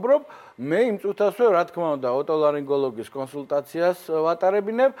საუბრობ, მე იმ წუთასვე რა თქმა უნდა ოტოლარინგოლოგის კონსულტაციას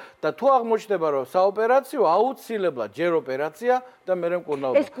ვატარებინებ და თუ აღმოჩნდება რომ საოპერაციო აუცილებლად ჯერ ოპერაცია და მე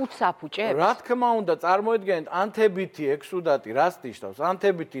მკურნალობა. ეს კუჭს აფუჭებს? რა თქმა უნდა წარმოიდგინეთ ანთებითი ექსუდატი რას ნიშნავს?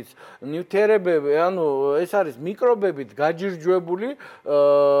 ანთებითის ნივთიერებები, ანუ ეს არის მიკრობებით გაჯირჯვებული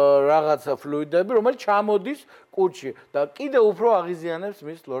რაღაცა ფლუიდები, რომელიც ჩამოდის კუჭში და კიდე უფრო აღიზიანებს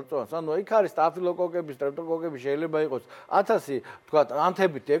მის ლორწოვანს. ანუ იქ არის სტაფილოკოკები, სტრეპტოკოკები შეიძლება იყოს 1000, თქვა,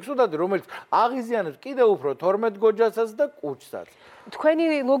 ანთებითი ექსუდატი, რომელიც აღიზიანებს კიდე უფრო 12 გოჯასაც და კუჭსაც.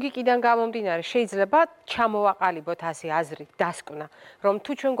 თქვენი ლოგიკიდან გამომდინარე შეიძლება ჩამოვაყალიბოთ ასე აზრით დასკვნა, რომ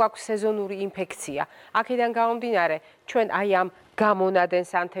თუ ჩვენ გვაქვს სეზონური ინფექცია, აქედან გამომდინარე ჩვენ აი ამ გამონადენს,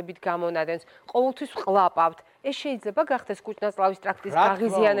 ანთებით გამონადენს ყოველთვის ვყლაპავთ. ეს შეიძლება გახდეს კუჭ-ნაწლავის ტრაქტის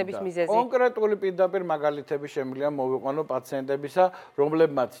გაღიზიანების მიზეზი. კონკრეტული პირდაპირ მაგალითები შემიძლია მოვიყვანო პაციენტებისა,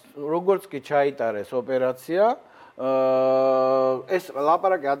 რომლებმაც როგორც კი ჩაიტარეს ოპერაცია, ეს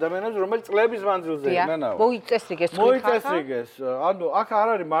ლაპარაკი ადამიანებს, რომელიც წლების მანძილზე იმენაო. მოიწესრიგეს. მოიწესრიგეს. ანუ აქ არ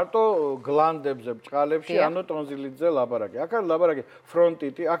არის მარტო გლანდებზე, ბჭყალებში, ანუ ტონზილიტზე ლაპარაკი. აქ არის ლაპარაკი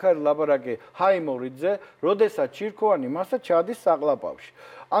ფრონტიტი, აქ არის ლაპარაკი ჰაიმორიდზე, როდესაც ჩირქოვანი მასა ჩადის საყლაპავში.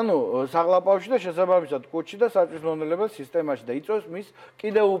 ანუ საყლაპავში და შესაბამისად კუჭში და საჭმელმონელებელ სისტემაში და იწვევს მის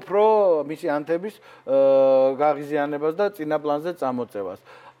კიდევ უფრო მისი ანთების გაღიზიანებას და წინა პლანზე წამოწევას.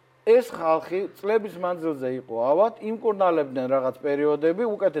 ეს ხალხი წლების მანძილზე იყო ავად, იმკურნალებდნენ რაღაც პერიოდები,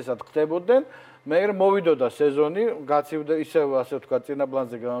 უკეთესად ხდებოდნენ, მერე მოვიდოდა სეზონი, გაცივდა ისევ ასე ვთქვა, წინა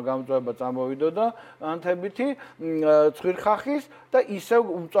პლანზე გამწვევა წამოვიდოდა ანთებითი ცხვირხახის და ისევ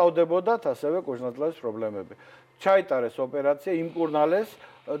უმწავდებოდათ ასევე კუჭ-ნაწლავის პრობლემები. ჩაიტარეს ოპერაცია, იმკურნალეს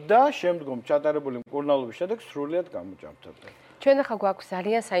და შემდგომ ჩატარებული მკურნალობის შედეგ სრულიად გამოჯამთრდა. ჩვენ ახლა გვაქვს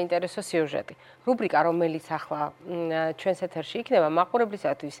ძალიან საინტერესო სიუჟეტი. რუბრიკა, რომელიც ახლა ჩვენს ეთერში იქნება,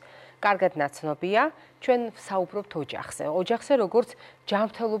 მაყურებლისათვის კარგად ნაცნობია. ჩვენ საუბრობთ ოჯახზე. ოჯახზე როგორც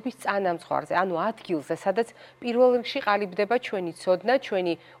ჯანმრთელობის წანამძღვარზე, ანუ ადგილზე, სადაც პირველ რიგში ყალიბდება ჩვენი ცოდნა,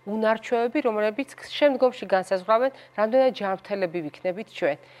 ჩვენი უნარჩვევები, რომლებიც შემდგომში განსაზღვრავენ, რამდენად ჯანმრთელები ვიქნებით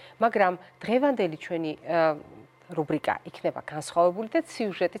ჩვენ. მაგრამ დღევანდელი ჩვენი რუბრიკა იქნება განსხვავებული და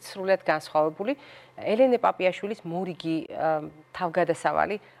სიუჟეტით სრულიად განსხვავებული. ელენე პაპიაშვილის მორიგი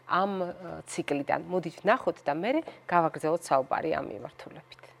თავგადასავალი ამ ციკლიდან. მოდით ვნახოთ და მერე გავაგრძელოთ საუბარი ამ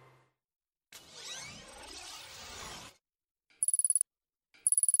მიმართულებით.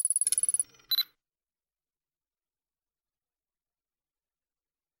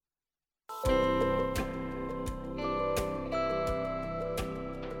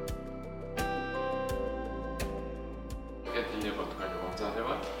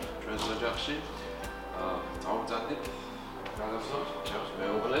 წავუძადით გადასვლით ჩემს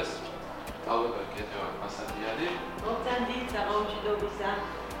მეუღლეს ალბათ კეთება მასადიანი მოგწანდით საღამოშიდობისა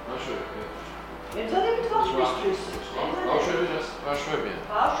ბავშვები მეზოდებით ბავშვისთვის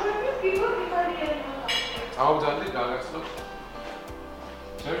ბავშვებია პირველ მიხარიანი წავუძადით გადასვლით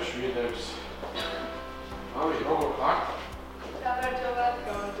ჩემს შვილებს ავი როგორ ხარ? გამარჯობა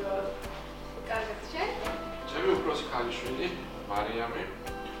კარგად შენ? ჩემი უფროსი ქალიშვილი მარიამი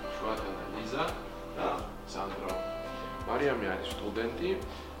შუათან და ლიზა და სანდრო. მარიამი არის სტუდენტი,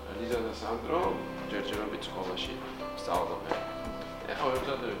 ლიზა და სანდრო ჯერჯერობით სკოლაში სწავლობენ. ეხლა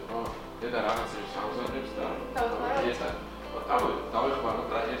ერთადერთი ხო, დედა რაღაცებს ამზადებს და ერთად. დავეხმაროთ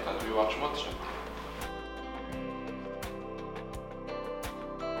და ერთად ვივახშმოთ შემდეგ.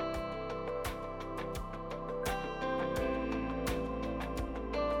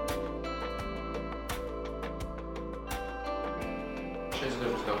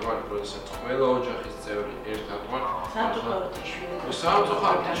 როდესაც ყველა ოჯახის წევრი ერთად ვართ.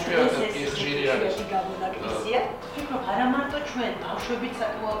 სამწუხაროდ იშვიათად ხშირი არის. ფიქრობ, არა მარტო ჩვენ ბავშვებიც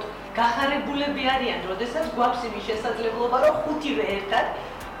საკმაოდ გახარებულები არიან, როდესაც გვაქვს იმის შესაძლებლობა, რომ ხუთივე ერთად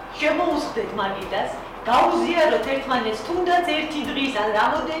შემოუხდეთ მაგიდას, გაუზიაროთ ერთმანეთს თუნდაც ერთი დღის ან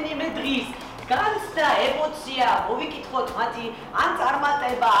რამოდენიმე დღის განცდა, ემოცია, მოვიკითხოთ მათი ან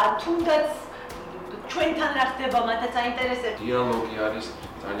წარმატება, ან თუნდაც ჩვენთან რა ხდება, მათაც აინტერესებს. დიალოგი არის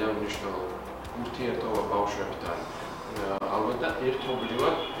ძალიან მნიშვნელოვანი. ურთიერთობა ბავშვებთან ალბათ და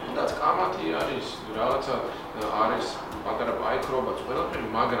ერთობლივად და კამათი არის რაღაცა არის პატარა პაიქრობაც ყველაფერი,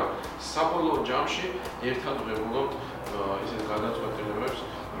 მაგრამ საბოლოო ჯამში ერთად ვეუბნებთ ისეთ გადაწყვეტილებებს,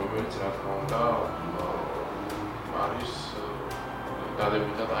 რომელიც რა თქმა უნდა არის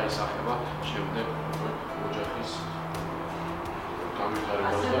დადებითად აისახება შემდეგ ოჯახის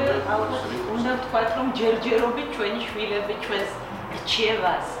უნდა ვთქვათ, რომ ჯერჯერობით ჩვენი შვილები ჩვენს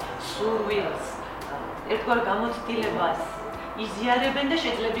რჩევას, სურვილს, ერთგვარ გამოცდილებას იზიარებენ და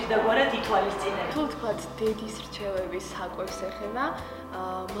შეძლების დაგვარად ითვალისწინებენ. თუ ვთქვათ, დედის რჩევების საკვებს ეხება,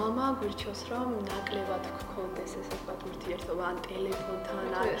 მამა გვირჩევს, რომ ნაკლებად გქონდეს ესე ვთქვათ ურთიერთობა ან ტელეფონთან,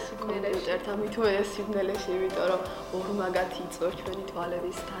 ან კომპიუტერთან, მით უმეტეს სიბნელეში, იმიტომ რომ ორმაგად იწვევს ჩვენი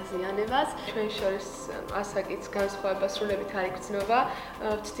თვალების დაზიანებას. ჩვენ შორის ასაკის განსხვავება სრულებით არ იგრძნობა.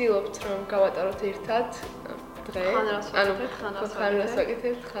 ვცდილობთ, რომ გავატაროთ ერთად დღე, ხანრას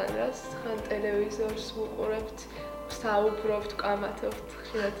ვაკეთებთ, ხან ტელევიზორს ვუყურებთ, საუბრობთ, ვკამათობთ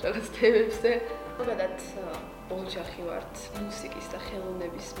ხშირად რაღაც თემებზე. ზოგადად ოჯახი ვართ მუსიკის და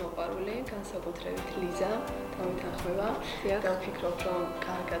ხელოვნების მოყვარული, განსაკუთრებით ლიზა, დავეთანხმება. და ვფიქრობ, რომ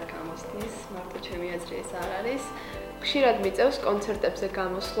კარგად გამოსდის, მარტო ჩემი აზრი ეს არ არის. ხშირად მიწევს კონცერტებზე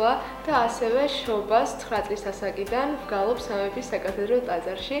გამოსვლა და ასევე შობას 9 წლის ასაკიდან ვგალობ სამების საკათედრო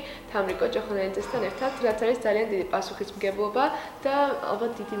ტაძარში თამრიკო ჭოხონელიძესთან ერთად, რაც არის ძალიან დიდი პასუხისმგებლობა და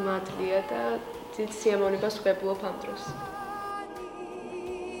ალბათ დიდი მადლია და დიდ სიამოვნებას ვღებულობ ამ დროს.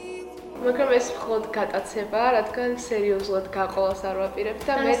 მაგრამ ეს მხოლოდ გატაცება, რადგან სერიოზულად გაყოლას არ ვაპირებ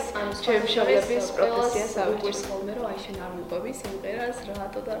და მე ჩემი მშობლების პროფესიას ავიწყებ ხოლმე, რომ აი შენ არ მიყვები სიმღერას,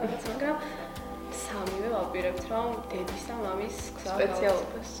 რატო და რაღაც, მაგრამ სამივე ვაპირებთ, რომ დედის და მამის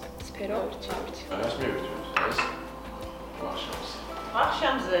სპეციალობას სფერო ვირჩევთ. ეს მივირჩევთ, ეს ვახშამზე.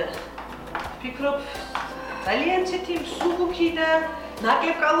 ვახშამზე ვფიქრობ, ძალიან ცეთი მსუბუქი და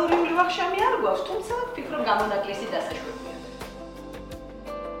ნაკლებ კალორიული ვახშამი არ გვაქვს, თუმცა ვფიქრობ გამონაკლისი დასაშვებია.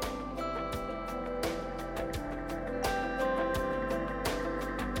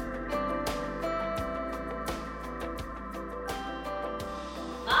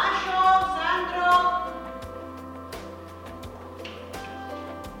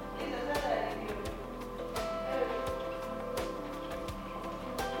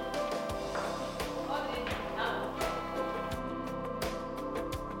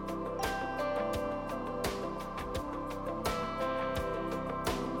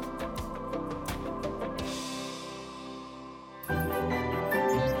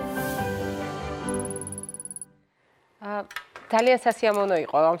 ძალიან სასიამოვნო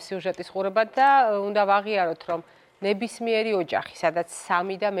იყო ამ სიუჟეტის ყურება და უნდა ვაღიაროთ, რომ ნებისმიერი ოჯახი, სადაც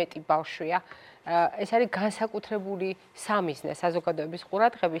 3 და მეტი ბავშვია, ეს არის განსაკუთრებული სამიზნე საზოგადოების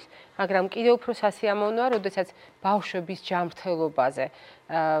ყურადღების, მაგრამ კიდევ უფრო სასიამოვნოა, როდესაც ბავშვების ჯანმრთელობაზე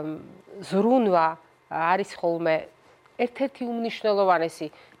ზრუნვა არის ხოლმე ერთ-ერთი უმნიშვნელოვანესი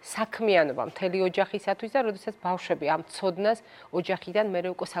საქმიანობა მთელი ოჯახისათვის და როდესაც ბავშვები ამ ცოდნას ოჯახიდან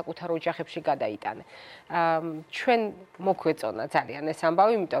მერე უკვე საკუთარ ოჯახებში გადაიტანენ. ჩვენ მოგვეწონა ძალიან ეს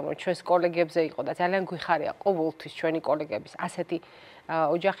ამბავი, იმიტომ რომ ჩვენს კოლეგებზე იყო და ძალიან გვიხარია ყოველთვის ჩვენი კოლეგების ასეთი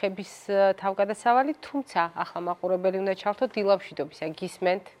ოჯახების თავგადასავალი, თუმცა ახლა მაყურებელი უნდა ჩავთო დილამშვიდობისა.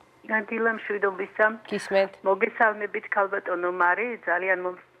 გისმენთ? დილამშვიდობისა. გისმენთ? მოგესალმებით ქალბატონო მარი, ძალიან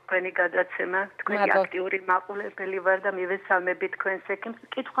თქვენი გადაცემა, თქვენი აქტიური მაყურებელი ვარ და მივესალმები თქვენს ეკიმს.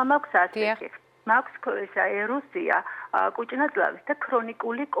 კითხვა მაქვს ასეთი. მაქვს ესა ეროზია, კუჭნაწლავის და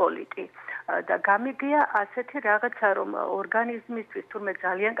ქრონიკული კოლიტი. და გამიგია ასეთი რაღაცა, რომ ორგანიზმისთვის თურმე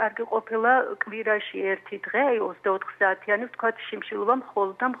ძალიან კარგი ყოფილა კვირაში ერთი დღე, 24 საათიანი ვთქვათ შიმშილობა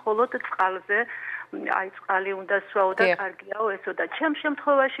მხოლოდ წყალზე, აი წყალი უნდა სვაო და კარგიაო ესო და ჩემ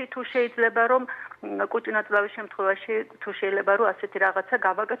შემთხვევაში თუ შეიძლება რომ კუჭნაწლავის შემთხვევაში თუ შეიძლება რომ ასეთი რაღაცა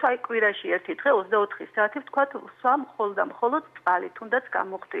გავაკეთო, აი კვირაში ერთი დღე 24 საათი ვთქვათ სვა მხოლოდ წყალი, თუნდაც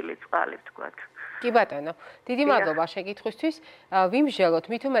გამოხდილი წყალი ვთქვათ. კი ბატონო, დიდი მადლობა შეკითხვისთვის. ვიმსჯელოთ,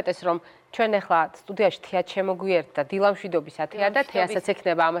 მით უმეტეს რომ ჩვენ ახლა სტუდიაში თეა შემოგვიერთდა დილამშვიდობისა თეა და თეასაც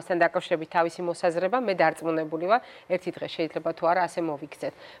ექნება ამასთან დაკავშირებით თავისი მოსაზრება, მე დარწმუნებული ვარ, ერთი დღე შეიძლება თუ არა ასე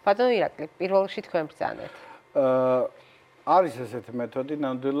მოვიქცეთ. ბატონო ირაკლი, პირველ რიგში თქვენ ბრძანეთ. არის ესეთი მეთოდი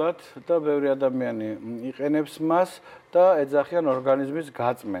ნამდვილად და ბევრი ადამიანი იყენებს მას და ეძახიან ორგანიზმის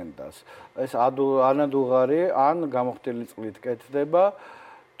გაწმენდას. ეს ანადუღარი ან გამოხდილი წყლით კეთდება,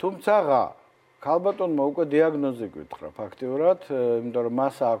 თუმცა ქალბატონმა უკვე დიაგნოზი გითხრა ფაქტიურად, იმიტომ რომ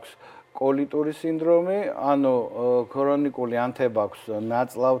მას აქვს კოლიტური სინდრომი, ანუ ქრონიკული ანთება აქვს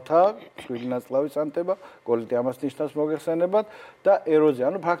ნაწლავთა, ცვილი ნაწლავის ანთება, კოლიტი ამას ნიშნავს მოგეხსენებათ და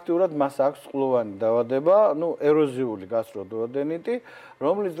ეროზია, ანუ ფაქტიურად მას აქვს წყლოვანი დაავადება, ეროზიული გასტროდუოდენიტი,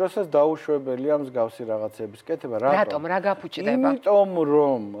 რომლის დროსაც დაუშვებელია მსგავსი რაღაცების კეთება. რატომ? რა გაფუჭდება? იმიტომ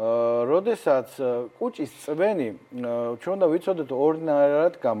რომ როდესაც კუჭის წვენი ჩვენ უნდა ვიცოდეთ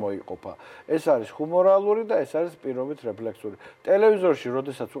ორდინარად გამოიყოფა. ეს არის ჰუმორალური და ეს არის პირობით რეფლექსური. ტელევიზორში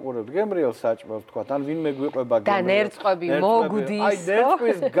როდესაც უყურებთ გემრიელ საჭმელს თქვათ, ან ვინმე გვიყვება გემრიელ. და ნერწყვები მოგდის. აი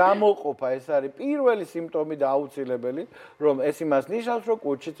ნერწყვის გამოყოფა ეს არის პირველი სიმპტომი და აუცილებელი, რომ ეს იმას ნიშნავს, რომ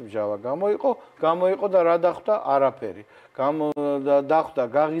კუჭიც მჟავა გამოიყო და რა დახვდა? არაფერი. დახვდა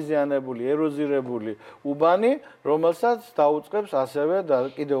გაღიზიანებული, ეროზირებული უბანი, რომელსაც დაუწყებს ასევე და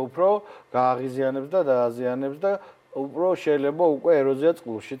კიდევ უფრო გააღიზიანებს და დააზიანებს და უფრო შეიძლება უკვე ეროზია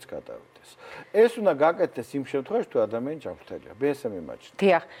წყლუშიც გადავიდეს. ეს უნდა გაკეთდეს იმ შემთხვევაში, თუ ადამიანი ჯანმრთელია. მე ესე მიმაჩნია.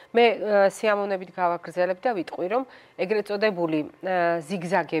 დიახ, მე სიამოვნებით გავაგრძელებ და ვიტყვი, რომ ეგრეთ წოდებული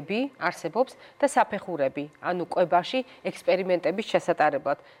ზიგზაგები არსებობს და საფეხურები, ანუ კვებაში ექსპერიმენტების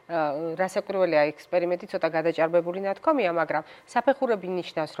შესატარებლად. რასაკვირველია, ექსპერიმენტი ცოტა გადაჭარბებული ნათქვამია, მაგრამ საფეხურები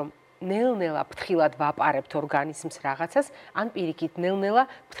ნიშნავს, რომ ნელ-ნელა ფრთხილად ვაპარებთ ორგანიზმს რაღაცას, ან პირიქით ნელ-ნელა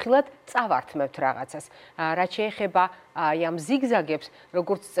ფრთხილად წავართმევთ რაღაცას. რაც შეეხება ამ ზიგზაგებს,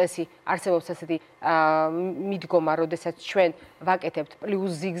 როგორც წესი, არსებობს ასეთი მიდგომა, როდესაც ჩვენ ვაკეთებთ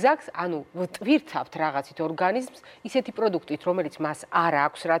პლუს ზიგზაგს, ანუ ვტვირთავთ რაღაცით ორგანიზმს, ისეთი პროდუქტით, რომელიც მას არ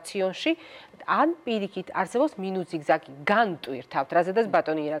აქვს რაციონში, ან პირიქით არსებობს მინუს ზიგზაგი, განტვირთავთ, რაზედაც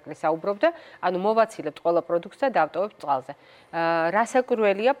ბატონი ირაკლი საუბრობდა, ანუ მოვაცილებთ ყველა პროდუქტს და დავტოვებთ წყალზე.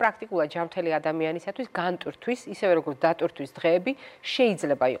 რასაკვირველია, პრაქტიკულად ჯანმრთელი ადამიანისათვის განტვირთვის, ისევე როგორც დატვირთვის დღეები,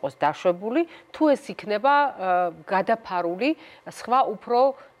 შეიძლება იყოს დაშვებული, თუ ეს იქნება გადაფარული სხვა უფრო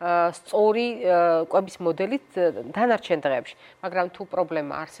სწორი კვების მოდელით დანარჩენ დღეებში. მაგრამ თუ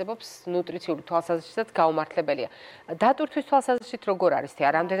პრობლემა არსებობს, ნუტრიციული თვალსაზრისით გაუმართლებელია. დატვირთვის თვალსაზრისით როგორ არის?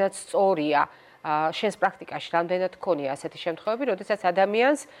 რამდენად სწორია შენს პრაქტიკაში, რამდენად გქონია ასეთი შემთხვევები, როდესაც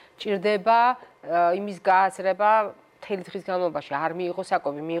ადამიანს ჭირდება იმის გააზრება მთელი დღის განმავლობაში არ მიიღოს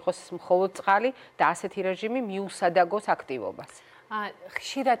საკვები, მიიღოს მხოლოდ წყალი და ასეთი რეჟიმი მიუსადაგოს აქტივობას.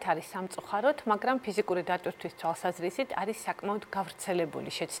 ხშირად არის სამწუხაროდ, მაგრამ ფიზიკური დატვირთვის თვალსაზრისით არის საკმაოდ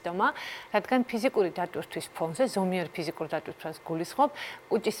გავრცელებული შეცდომა, რადგან ფიზიკური დატვირთვის ფონზე, ზომიერ ფიზიკურ დატვირთვას გულისხმობ,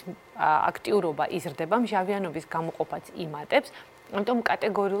 კუჭის აქტიურობა იზრდება, მჟავიანობის გამოყოფაც იმატებს. ამიტომ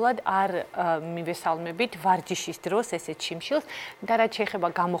კატეგორიულად არ მივესალმებით ვარჯიშის დროს ესეთ შიმშილს და რაც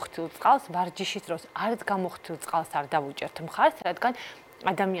შეეხება გამოხდილ წყალს, ვარჯიშის დროს არც გამოხდილ წყალს არ დავუჭერთ მხარს, რადგან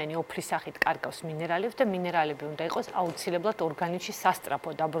ადამიანი ოფლის სახით კარგავს მინერალებს და მინერალები უნდა იყოს აუცილებლად ორგანიზმში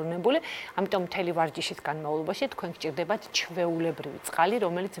სასწრაფო დაბრუნებული. ამიტომ მთელი ვარჯიშის განმავლობაში თქვენ გჭირდებათ ჩვეულებრივი წყალი,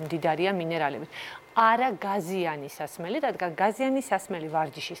 რომელიც მდიდარია მინერალებით. არა გაზიანი სასმელი, რადგან გაზიანი სასმელი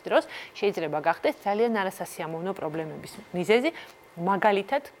ვარჯიშის დროს შეიძლება გახდეს ძალიან არასასიამოვნო პრობლემების მიზეზი,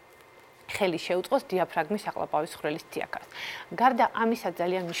 მაგალითად ხელი შეუწყოს დიაფრაგმის აყლაპავის ხვრელის თიაქას. გარდა ამისა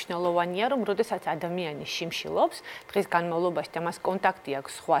ძალიან მნიშვნელოვანია, რომ როდესაც ადამიანი შიმშილობს, დღის განმავლობაში და მას კონტაქტი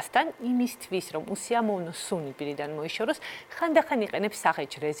აქვს სხვასთან, იმისთვის, რომ უსიამოვნო სუნი პირიდან მოიშოროს, ხანდახან იყენებს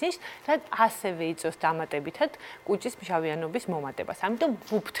სახეჭ რეზინს, რაც ასევე იწვევს დამატებითად კუჭის მჟავიანობის მომატებას. ამიტომ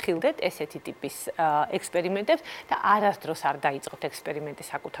ვუფრთხილდეთ ესეთი ტიპის ექსპერიმენტებს და არასდროს არ დაიწყოთ ექსპერიმენტი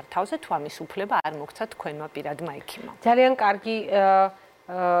საკუთარ თავზე, თუ ამის უფლება არ მოგცათ თქვენმა პირადმა ექიმმა. ძალიან კარგი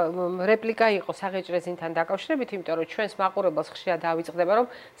რეპლიკა იყო საღეჭ რეზინთან დაკავშირებით, იმიტომ რომ ჩვენს მაყურებელს ხშირად დავიწყდება, რომ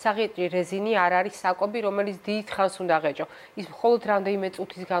საღეჭი რეზინი არ არის საკვები, რომელიც დიდ ხანს უნდა ღეჭო. ის მხოლოდ რამდენიმე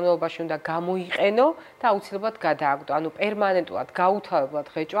წუთის განმავლობაში უნდა გამოიყენო და აუცილებლად გადააგდო. ანუ პერმანენტულად გაუთავებლად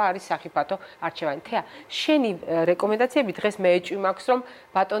ღეჭვა არის სახიფათო არჩევანი. თეა, შენი რეკომენდაციები დღეს მე ეჭვი მაქვს, რომ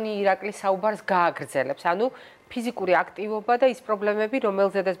ბატონი ირაკლის საუბარს გააგრძელებს. ანუ ფიზიკური აქტივობა და ის პრობლემები,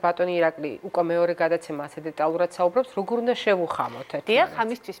 რომელზედაც ბატონი ირაკლი უკვე მეორე გადაცემა ასე დეტალურად საუბრობს, როგორ უნდა შევუხამოთ? დიახ,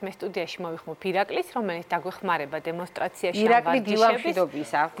 ამისთვის მე სტუდიაში მოვიხმობ ირაკლის, რომელიც დაგვეხმარება დემონსტრაციაში ირაკლი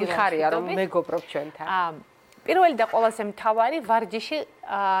დილამშვიდობისა, გიხარია რომ მეგობრობ ჩვენთან. პირველი და ყველაზე მთავარი ვარჯიში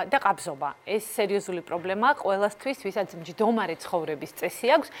და ყაბზობა. ეს სერიოზული პრობლემაა ყველასთვის, ვისაც მჯდომარე ცხოვრების წესი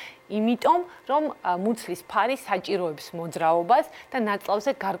აქვს, იმიტომ რომ მუცლის ფარი საჭიროებს მოძრაობას და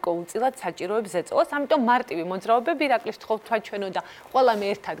ნაწლავზე გარკვეულწილად საჭიროებს ზეწოლას. ამიტომ მარტივი მოძრაობები ირაკლის თქვენო და ყველა მე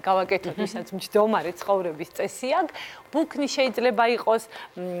ერთად გავაკეთოთ, ვისაც მჯდომარე ცხოვრების წესი აქვს. ბუქნი შეიძლება იყოს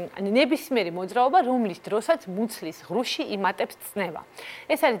ნებისმიერი მოძრაობა, რომლის დროსაც მუცლის ღრუში იმატებს წნევა.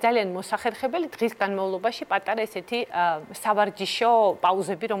 ეს არის ძალიან მოსახერხებელი დღის განმავლობაში პატარა ესეთი სავარჯიშო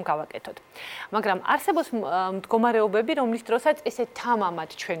პაუზები რომ გავაკეთოთ. მაგრამ არსებობს მდგომარეობები, რომლის დროსაც ესე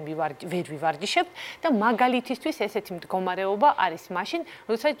თამამად ჩვენ ვერ ვივარჯიშებთ და მაგალითისთვის ესეთი მდგომარეობა არის მაშინ,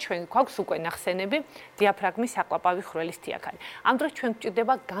 როდესაც ჩვენ გვაქვს უკვე ნახსენები დიაფრაგმის საკლაპავი ხვრელის თიაქარი. ამ დროს ჩვენ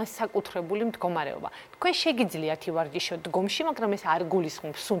გვჭირდება განსაკუთრებული მდგომარეობა. თქვენ შეგიძლიათ ივარჯიშოთ დგომში, მაგრამ ეს არ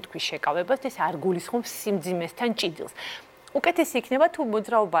გულისხმობს სუნთქვის შეკავებას და ეს არ გულისხმობს სიმძიმესთან ჭიდილს. უკეთესი იქნება თუ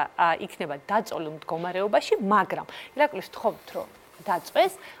მოძრაობა იქნება დაწოლილ მდგომარეობაში, მაგრამ ირაკლი ვთხოვთ, რომ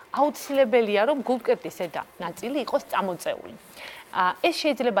დაწვეს, აუცილებელია რომ გულმკერდის ზედა ნაწილი იყოს წამოწეული. ეს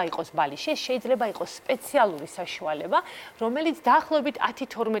შეიძლება იყოს ბალიში, ეს შეიძლება იყოს სპეციალური საშუალება, რომელიც დაახლოებით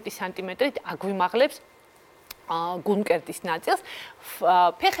 10-12 სანტიმეტრით აგვიმაღლებს გულმკერდის ნაწილს.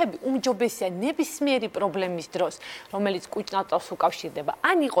 ფეხები უმჯობესია ნებისმიერი პრობლემის დროს, რომელიც კუჭნატავს უკავშირდება,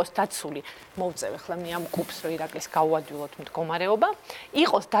 ან იყოს დაცული, მოვწევ ახლა მე ამ კუბს, რომ ირაკლის გავუადვილოთ მდგომარეობა,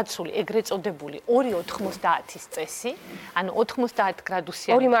 იყოს დაცული ეგრეთ წოდებული 2.90-ის წესი, ანუ 90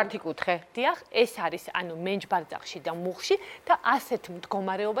 გრადუსიანი. ორი მართი კუთხე. დიახ, ეს არის ანუ მენჯბარძახში და მუხში და ასეთ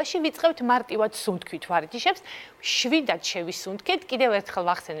მდგომარეობაში ვიწყებთ მარტივად სუნთქვით ვარჯიშებს, შვიდად შევისუნთქეთ, კიდევ ერთხელ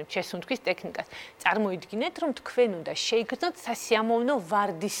ვახსენებთ შესუნთქვის ტექნიკას. წარმოიდგინეთ, რომ თქვენ უნდა შეიგრძნოთ სასიამოვნო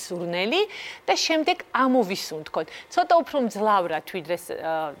ვარდის სურნელი და შემდეგ ამოვისუნთქოთ. ცოტა უფრო მძლავრად ვიდრე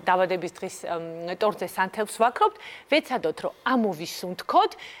დაბადების დღის ტორტზე სანთელს ვაქრობთ, ვეცადოთ რომ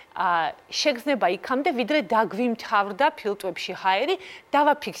ამოვისუნთქოთ, შეგრძნება იქამდე, ვიდრე დაგვიმთავრდა ფილტვებში ჰაერი,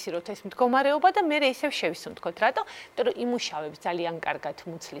 დავაფიქსიროთ ეს მდგომარეობა და მე ისევ შევისუნთქოთ. რატო? იმიტომ რომ იმუშავებს ძალიან კარგად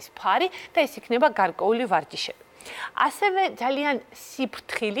მუცლის ფარი და ეს იქნება გარკვეული ვარჯიშები. ასევე ძალიან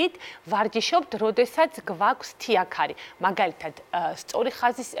სიფრთხილით ვარჯიშობთ, როდესაც გვაქვს თიაქარი, მაგალითად სწორი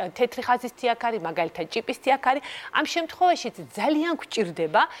ხაზის, თეთრი ხაზის თიაქარი, მაგალითად ჭიპის თიაქარი. ამ შემთხვევაშიც ძალიან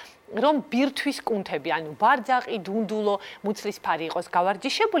გვჭირდება რომ ბირთვის კუნთები, ანუ ბარძაყი, დუნდულო, მუცლის ფარი იყოს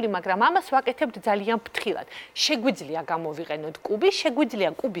გავარჯიშებული, მაგრამ ამას ვაკეთებთ ძალიან ფრთხილად. შეგვიძლია გამოვიყენოთ კუბი,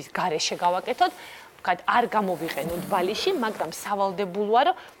 შეგვიძლია კუბის გარეშე გავაკეთოთ, ვთქვათ, არ გამოვიყენოთ ბალიში, მაგრამ სავალდებულოა,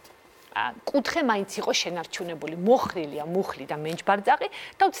 რომ კუთხე მაინც იყო შენარჩუნებული, მოხრილია მუხლი და მენჯბარძაყი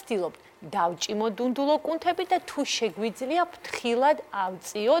და ვცდილობთ დავჭიმოთ დუნდულო კუნთები და თუ შეგვიძლია ფრთხილად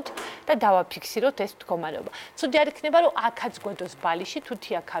ავწიოთ და დავაფიქსიროთ ეს მდგომარეობა. ცუდი არ იქნება, რომ აქაც გვედოს ბალიში თუ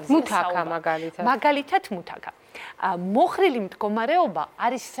თიაქარზე მუთაკა მაგალითად. მაგალითად მუთაკა. მოხრილი მდგომარეობა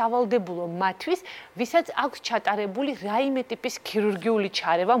არის სავალდებულო მათთვის, ვისაც აქვს ჩატარებული რაიმე ტიპის ქირურგიული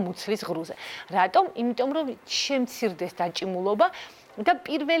ჩარევა მუცლის ღრუზე. რატომ? იმიტომ რომ შემცირდეს დაჭიმულობა და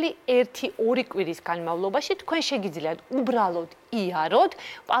პირველი 1-2 კვირის განმავლობაში თქვენ შეგიძლიათ უბრალოდ იაროთ,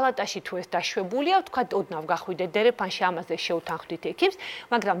 პალატაში თუ ეს დაშვებულია, თქვა ოდნავ გახვიდეთ დერეფანში, ამაზე შეუთანხმდით ექიმს,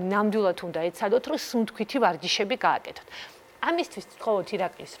 მაგრამ ნამდვილად უნდა ეცადოთ, რომ სუნთქვითი ვარჯიშები გააკეთოთ. ამისთვის ვთხოვოთ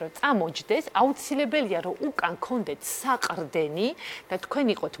ირაკლის, რომ წამოჯდეს, აუცილებელია, რომ უკან გქონდეთ საყრდენი და თქვენ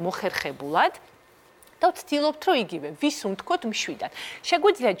იყოთ მოხერხებულად. და ვცდილობთ, რომ იგივე ვისუნთქოთ მშვიდად.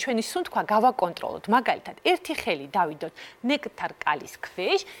 შეგვიძლია ჩვენი სუნთქვა გავაკონტროლოთ. მაგალითად, ერთი ხელი დავიდოთ ნექტარ კალის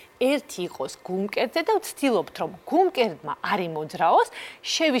ქვეშ, ერთი იყოს გულმკერდზე და ვცდილობთ, რომ გულმკერდმა არ იმოძრაოს,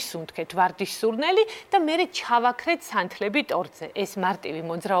 შევისუნთქეთ ვარდის სურნელი და მერე ჩავაქრეთ სანთლები ტორტზე. ეს მარტივი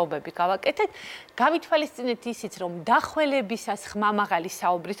მოძრაობები გავაკეთეთ. გავითვალისწინეთ ისიც, რომ დახველებისას ხმამაღალი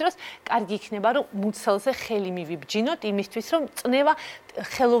საუბრის დროს კარგი იქნება, რომ მუცელზე ხელი მივიბჯინოთ, იმისთვის, რომ წნევა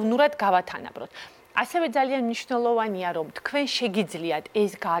ხელოვნურად გავათანაბროთ. ასევე ძალიან მნიშვნელოვანია, რომ თქვენ შეგიძლიათ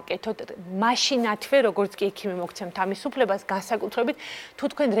ეს გააკეთოთ მაშინათვე, როგორც კი ექიმი მოგცემთ ამის უფლებას, განსაკუთრებით თუ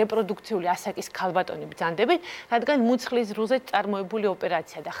თქვენ რეპროდუქციული ასაკის ქალბატონი ბრძანდებით, რადგან მუცლის ღრუზე წარმოებული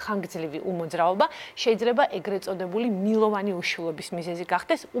ოპერაცია და ხანგრძლივი უმოძრაობა შეიძლება ეგრეთ წოდებული მილოვანი უშვილობის მიზეზი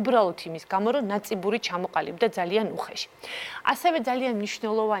გახდეს, უბრალოდ იმის გამო, რომ ნაწიბური ჩამოყალიბდა ძალიან უხეში. ასევე ძალიან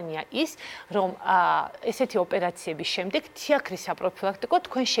მნიშვნელოვანია ის, რომ ესეთი ოპერაციების შემდეგ თიაქრის საპროფილაქტიკო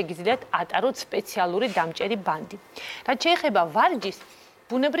თქვენ შეგიძლიათ ატაროთ სპეციალური დამჭერი ბანდი. რაც შეეხება ვარჯიშს,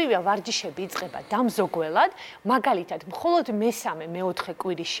 ბუნებრივია ვარჯიშები იწყება დამზოგველად, მაგალითად, მხოლოდ მესამე-მეოთხე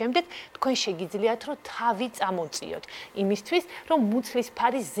კვირის შემდეგ თქვენ შეგიძლიათ, რომ თავი წამოწიოთ, იმისთვის, რომ მუცლის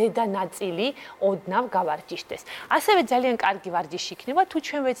ფარის ზედა ნაწილი ოდნავ გავარჯიშდეს. ასევე ძალიან კარგი ვარჯიში იქნება, თუ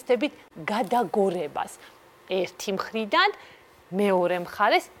ჩვენ ვეცდებით გადაგორებას ერთი მხრიდან მეორე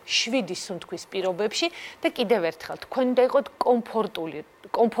მხარეს 7 სუნთქვის პირობებში და კიდევ ერთხელ თქვენ უნდა იყოთ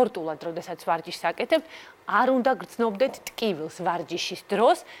კომფორტულად, როდესაც ვარჯიშს აკეთებთ, არ უნდა გრძნობდეთ ტკივილს ვარჯიშის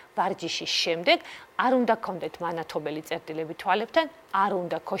დროს, ვარჯიშის შემდეგ, არ უნდა გქონდეთ მანათობელი წერტილები თვალებთან, არ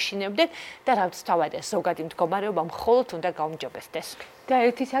უნდა ქოშინებდეთ და რაც თავადია ზოგადი მდგომარეობა მხოლოდ უნდა გაუმჯობესდეს. და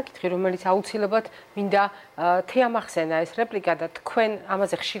ერთი საკითხი, რომელიც აუცილებლად მინდა თეამახსენა ეს რეპლიკა და თქვენ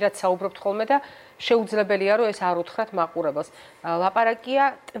ამაზე ხშირად საუბრობთ ხოლმე და შეუძლებელია, რომ ეს არ უთხრათ მაყურებელს. ლაპარაკია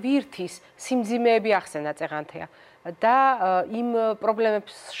ტვირთის სიმძიმეები ახსენა წეღანთეა და იმ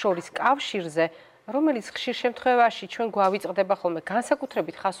პრობლემებს შორის კავშირზე რომელიც ხშირ შემთხვევაში ჩვენ გვავიწყდება ხოლმე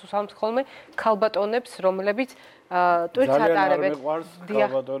განსაკუთრებით ხას უსვამთ ხოლმე ქალბატონებს, რომლებიც ტვირთს ატარებენ.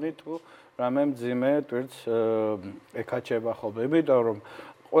 ქალბატონი თუ რამე მძიმე ტვირთს ეკაჩება ხოლმე, იმიტომ რომ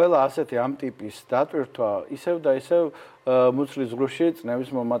ყველა ასეთი ამ ტიპის დატვირთვა ისევ და ისევ მუცლის ზღურში წნევის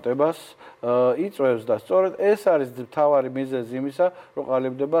მომატებას იწვევს და სწორედ ეს არის მთავარი მიზეზი იმისა, რომ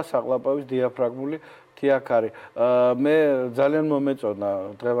ყალიბდება საყლაპავის დიაფრაგმული თიაქარი. მე ძალიან მომეწონა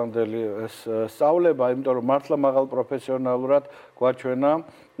დღევანდელი ეს სწავლება, იმიტომ რომ მართლა მაღალ პროფესიონალურად გვაჩვენა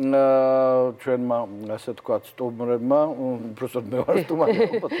ჩვენმა ასე თქვათ სტუმრებმა, უბრალოდ მე ვარ სტუმარი,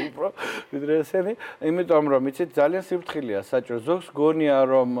 უფრო ვიდრე ესენი, იმიტომ რომ იცით ძალიან სიფრთხილეა საჭირო. ზოგს გონია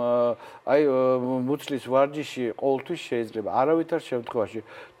რომ აი მუცლის ვარჯიში ყოველთვის შეიძლება, არავითარ შემთხვევაში,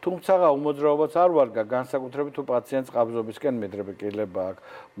 თუმცა უმოძრაობაც არ ვარგა, განსაკუთრებით თუ პაციენტს ყაბზობისკენ მიდრეკილება აქვს,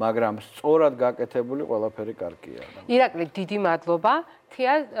 მაგრამ სწორად გაკეთებული ყველაფერი კარგია. ირაკლი, დიდი მადლობა.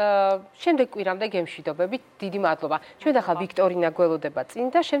 თია, შემდეგ კვირამდე გემშვიდობებით. დიდი მადლობა. ჩვენ ახლა ვიქტორინა გველოდება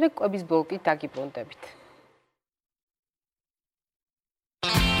წინ და შემდეგ კვების ბლოკით დაგიბრუნდებით.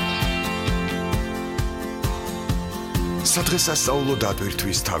 სადღესასწაულო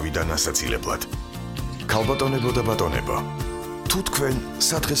დატვირთვის თავიდან ასაცილებლად. ქალბატონებო და ბატონებო, თუ თქვენ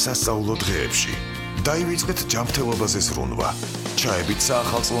სადღესასწაულო დღეებში დაივიწყეთ ჯანმრთელობაზე ზრუნვა, ჩაებით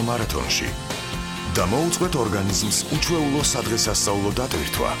საახალწლო მარათონში და მოუწყვეთ ორგანიზმს უჩვეულო სადღესასწაულო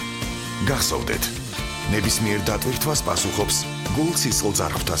დატვირთვა. გახსოვდეთ, ნებისმიერ დატვირთვას პასუხობს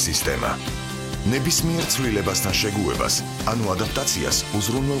გულ-სისხლძარღვთა სისტემა. ნებისმიერ ცვლილებასთან შეგუებას, ანუ ადაპტაციას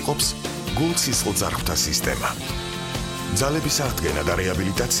უზრუნველყოფს გულ-სისხლძარღვთა სისტემა. ძალების აღდგენა და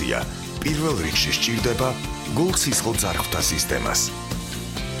რეაბილიტაცია პირველ რიგში სჭირდება გულ-სისხლძარღვთა სისტემას.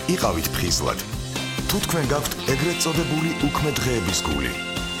 იყავით ფხიზლად. თუ თქვენ გაქვთ ეგრეთ წოდებული უქმე დღეების გული,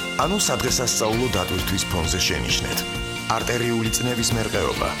 ანუ სადღესასწაულო დატვირთვის ფონზე შენიშნეთ არტერიული წნევის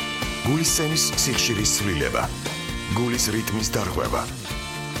მერყეობა, გულის სცენის სიხშირის ცვლილება, გულის რიტმის დარღვევა,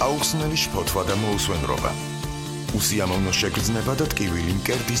 აუხსნელი შფოთვა და მოუსვენრობა, უსიამოვნო შეგრძნება და ტკივილი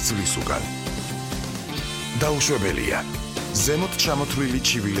მკერდის ძვლის უკან. დაუშვებელია ზემოთ ჩამოთვლილი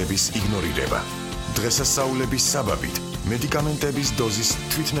ჩივილების იგნორირება, დღესასწაულების საბაბით მედიკამენტების დოზის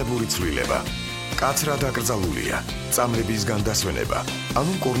თვითნებური ცვლილება, კაცრად აკრძალულია წამლებისგან დასვენება,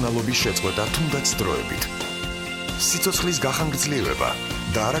 ანუ მკურნალობის შეწყვეტა თუნდაც დროებით. სიცოცხლის გახანგრძლივება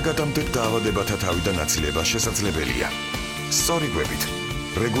და არაგადამდეგ დაავადებათა თავიდან აცილება შესაძლებელია. სწორი კვებით,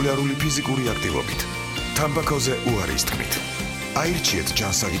 რეგულარული ფიზიკური აქტივობით, თამბაქოზე უარის თქმით. აირჩიეთ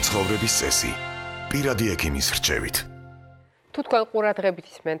ჯანსაღი ცხოვრების წესი, პირადი ექიმის რჩევით. თუ თქვენ ყურადღებით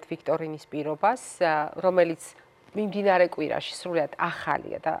ისმენთ ვიქტორინის პირობას, რომელიც მიმდინარე კვირაში სრულიად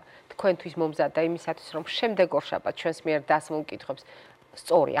ახალია და თქვენთვის მომზადდა იმისათვის, რომ შემდეგ ორშაბათს ჩვენს მიერ დასმულ კითხვებს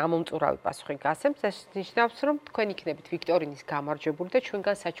სწორი, ამომწურავი პასუხი გასცემთ, ეს ნიშნავს, რომ თქვენ იქნებით ვიქტორინის გამარჯვებული და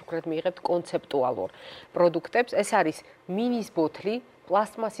ჩვენგან საჩუქრად მიიღებთ კონცეპტუალურ პროდუქტებს. ეს არის მინის ბოთლი,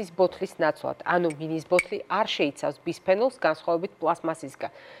 პლასტმასის ბოთლის ნაცვლად, ანუ მინის ბოთლი არ შეიცავს ბისფენოლს, განსხვავებით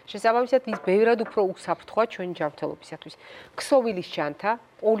პლასტმასისგან. შესაბამისად, ის ბევრად უფრო უსაფრთხოა ჩვენი ჯანმრთელობისათვის. ქსოვილის ჟანთა,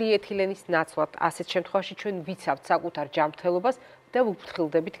 პოლიეთილენის ნაცვლად, ასეთ შემთხვევაში ჩვენ ვიცავთ საკუთარ ჯანმრთელობას და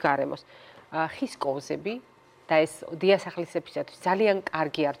ვუფრთხილდებით გარემოს. ხის კოვზები და ეს დიასახლისებისათვის ძალიან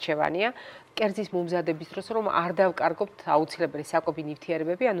კარგი არჩევანია. კერძის მომზადების დროს რომ არ დავკარგობთ აუცილებელი საკვები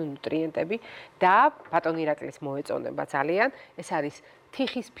ნივთიერებები, ანუ ნუტრიენტები და ბატონ ირაკლის მოეწონება ძალიან. ეს არის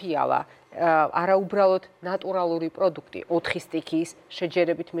თიხის ფიალა, არაუბრალოდ ნატურალური პროდუქტი, 4 სტიქიის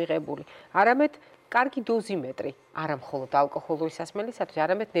შეჯერებით მიღებული, არამედ კარგი დოზიმეტრი, არა მხოლოდ ალკოჰოლური სასმელისათვის,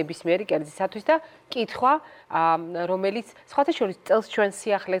 არამედ ნებისმიერი კერძისათვის და კითხვა, რომელიც სხვათა შორის წელს ჩვენ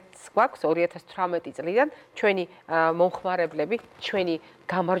სიახლეც გვაქვს 2018 წლიდან ჩვენი მომხმარებლები, ჩვენი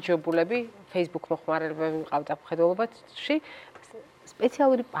გამარჯვებულები, Facebook მომხმარებლები მყავდა მხედველობაში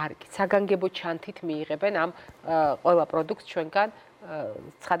სპეციალური პარკი, საგანგებო ჩანთით მიიღებენ ამ ყველა პროდუქტს ჩვენგან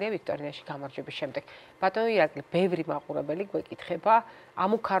ცხადია ვიქტორინაში გამარჯვების შემდეგ. ბატონო ირაკლი, ბევრი მაყურებელი გვეკითხება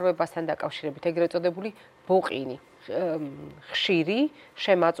ამუქარვებასთან დაკავშირებით, ეგრეთ წოდებული ბოყინი, ხშირი,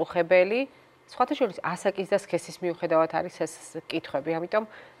 შემაწუხებელი, სხვათა შორის ასაკის და სქესის მიუხედავად არის ეს კითხვები, ამიტომ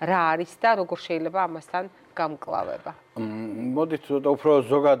რა არის და როგორ შეიძლება ამასთან გამკლავება? მოდით უფრო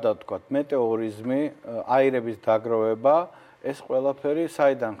ზოგადად ვთქვათ, მეტეორიზმი, აირების დაგროვება, ეს ყველაფერი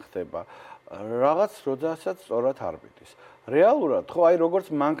საიდან ხდება? რაღაც როდესაც სწორად არ მიდის. რეალურად, ხო, აი როგორც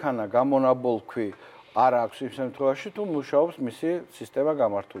მანქანა გამონაბოლქვი არ აქვს იმ შემთხვევაში, თუ მუშაობს მისი სისტემა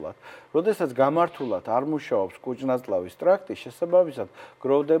გამართულად. როდესაც გამართულად არ მუშაობს კუჭნაწლავის ტრაქტი, შესაბამისად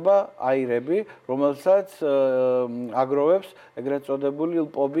გროვდება აირები, რომელსაც აგროვებს ეგრეთ წოდებული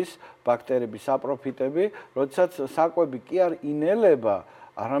ლპობის ბაქტერები, საპროფიტები, როდესაც საკვები კი არ ინელება,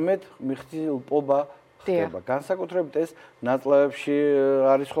 არამედ მიხდის ლპობა ხდება. განსაკუთრებით ეს ნაწლავებში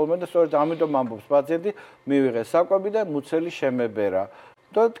არის ხოლმე და სწორედ ამიტომ ამბობს პაციენტი, მივიღე საკვები და მუცელი შემებერა.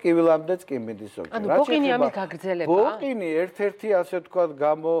 და ტკივილამდეც კი მიდის ზოგი. ანუ ბოყინი ამის გაგრძელება? ბოყინი ერთ-ერთი ასე ვთქვათ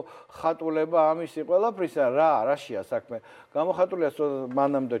გამოხატულება ამისი ყველაფრისა რა შია საქმე. გამოხატულია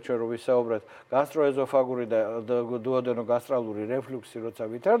მანამდე ჩვენ რო ვისაუბრეთ გასტროეზოფაგური და დუოდენოგასტრალური რეფლუქსი როცა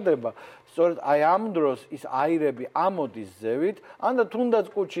ვითარდება, სწორედ აი ამ დროს ის აირები ამოდის ზევით, ან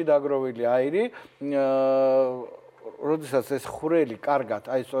თუნდაც კუჩი დაგროვილი აირი, როდესაც ეს ხვრელი კარგად,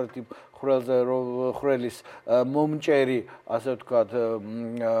 აი სწორედ იმ ხვრელის მომჭერი, ასე ვთქვათ,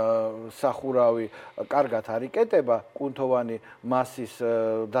 სახურავი კარგად არიკეტება კუნთოვანი მასის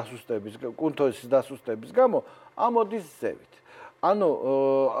დასუსტების, კუნთოს დასუსტების გამო ამოდის ზევით. ანუ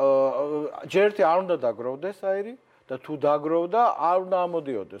ჯერ ერთი არ უნდა დაგროვდეს აირი და თუ დაგროვდა არ უნდა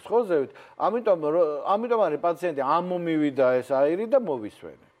ამოდიოდეს, ხო ზევით? ამიტომ არის პაციენტი ამომივიდა ეს აირი და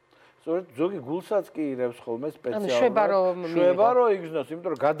მოვისვენე. სწორედ ზოგი გულსაც კი ირევს ხოლმე სპეციალურად. შვება რომ იგზნოს,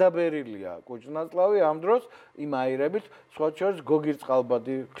 იმიტომ რომ გადაბერილია კუჭნაწლავი ამ დროს იმ აირებით, სხვა შორის გოგირ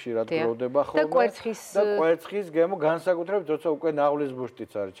წყალბადი ხშირად გროვდება ხოლმე. და კვერცხის გემო განსაკუთრებით როცა უკვე ნაღლის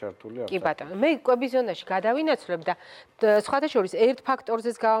ბუშტიც არის ჩართული ამ. კი ბატონო, მე კვების ზონაში გადავინაცვლებ და სხვათა შორის ერთ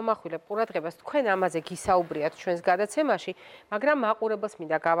ფაქტორზეც გავამახვილებ ყურადღებას, თქვენ ამაზე გისაუბრიათ ჩვენს გადაცემაში, მაგრამ მაყურებელს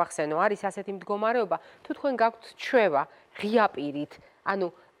მინდა გავახსენო, არის ასეთი მდგომარეობა, თუ თქვენ გაქვთ ჩვევა ღია პირით, ანუ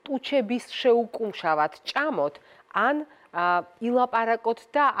ტუჩების შეუკუმშავად ჭამოთ, ან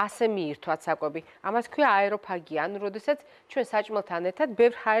ილაპარაკოთ და ასე მიირთვათ საკვები. ამას ქვია აეროფაგია, ანუ როდესაც ჩვენ საჭმელთან ერთად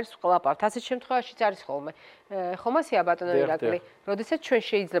ბევრ ჰაერს ვყლაპავთ. ასეთ შემთხვევაშიც არის ხოლმე. ხომ ასეა ბატონო ირაკლი? როდესაც ჩვენ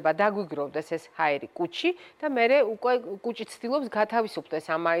შეიძლება დაგვიგროვდეს ეს ჰაერი კუჩი და მერე უკვე კუჩი ცდილობს გათავისუფლდეს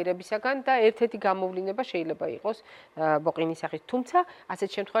ამ აირებისაგან და ერთ-ერთი გამოვლინება შეიძლება იყოს ბოყინის სახით. თუმცა ასეთ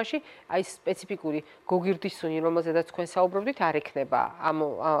შემთხვევაში აი სპეციფიკური გოგირდის სუნი, რომელზედაც თქვენ საუბრობდით, არ ექნება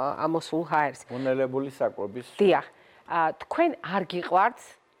ამოსულ ჰაერს. უნელებული საკვების. დიახ. თქვენ არ გიყვართ,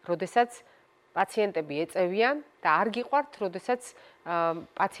 როდესაც პაციენტები ეწევიან და არ გიყვართ, როდესაც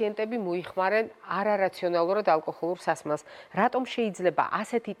პაციენტები მოიხმარენ არარაციონალურად ალკოჰოლურ სასმელს. რატომ შეიძლება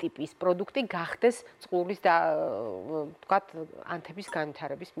ასეთი ტიპის პროდუქტი გახდეს წყლულის და ვთქვათ, ანთების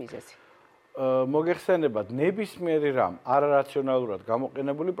განვითარების მიზეზი? მოგეხსენებათ, ნებისმიერი რამ არარაციონალურად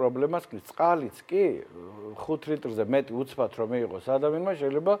გამოყენებული პრობლემას ქმნის. წყალიც კი 5 ლიტრზე მეტი უცბად რომ იყოს ადამიანმა,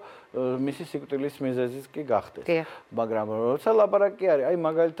 შეიძლება მისი სიკვდილის მიზეზიც კი გახდეს. მაგრამ როცა ლაპარაკი არის, აი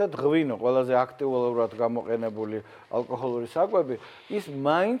მაგალითად ღვინო, ყველაზე აქტიურად გამოყენებული ალკოჰოლური საკვები, ის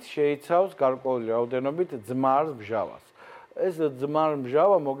მაინც შეიცავს გარკვეული რაოდენობით ძმარ მჟავას. ეს ძმარ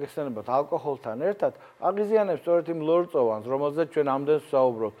მჟავა მოგეხსენებათ ალკოჰოლთან ერთად აღიზიანებს სწორედ იმ ლორწოვანს, რომელზეც ჩვენ ამდენს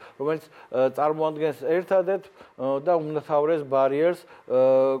ვსაუბრობთ, რომელიც წარმოადგენს ერთადერთ და უმთავრეს ბარიერს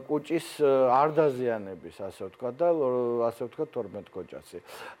კუჭის არ დაზიანების, ასე ვთქვათ და ასე ვთქვათ 12 კოჭასი.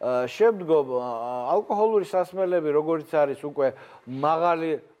 შემდგომ ალკოჰოლური სასმელები, როგორც არის უკვე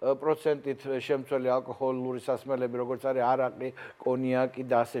მაღალი პროცენტით შემცველი ალკოჰოლური სასმელები, როგორც არის არაყი, კონიაკი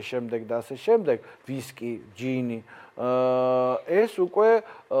და ასე შემდეგ, ვისკი, ჯინი, ეს უკვე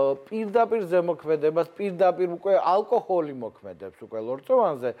პირდაპირ ზემოქმედებას, პირდაპირ უკვე ალკოჰოლი მოქმედებს უკვე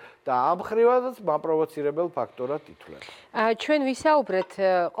ლორწოვანზე და ამ ხრივადაც მაპროვოცირებელ ფაქტორად ითვლება. ჩვენ ვისაუბრეთ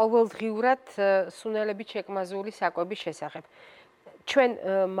ყოველდღიურად სუნელებით შეკმაზული საკვების შესახებ. ჩვენ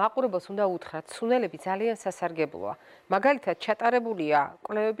მაყურებელს უნდა უთხრათ, სუნელები ძალიან სასარგებლოა. მაგალითად, ჩატარებულია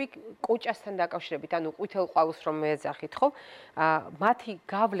კვლევები კოჭასთან დაკავშირებით, ანუ ყვითელ ყვავილს რომ მეეძახით, ხო? მათი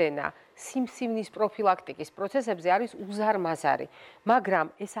გავლენა სიმსივნის პროფილაქტიკის პროცესებზე არის უზარმაზარი, მაგრამ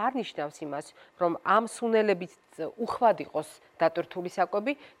ეს არ ნიშნავს იმას, რომ ამ სუნელებით უხვად იყოს დატვირთული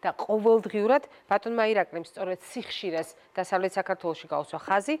საკვები და ყოველდღიურად ბატონმა ირაკლიმ სწორედ სიხშირეს დასავლეთ საქართველოში გაუსვა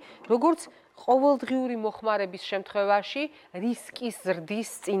ხაზი, როგორც ყოველდღიური მოხმარების შემთხვევაში რისკის ზრდის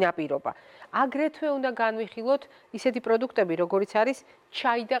წინაპირობა. აგრეთვე უნდა განვიხილოთ ისეთი პროდუქტები, როგორიც არის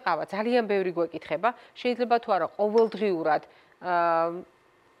ჩაი და ყავა. ძალიან ბევრი გვეკითხება, შეიძლება თუ არა ყოველდღიურად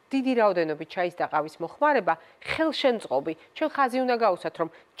დიდი რაოდენობით ჩაის და ყავის მოხმარება ხელშემწყობი. ჩვენ ხაზი უნდა გაუსვათ, რომ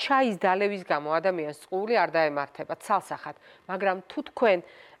ჩაის დალევის გამო ადამიანს წყლული არ დაემართება ცალსახად, მაგრამ თუ თქვენ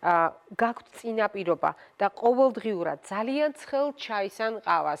გაქვთ წინაპირობა და ყოველდღიურად ძალიან ცხელ ჩაის ან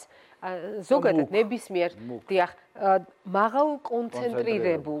ყავას, ზოგადად ნებისმიერ დიახ, მაღალ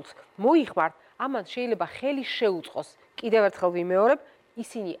კონცენტრირებულს მოიხმართ, ამან შეიძლება ხელი შეუწყოს. კიდევ ერთხელ ვიმეორებ,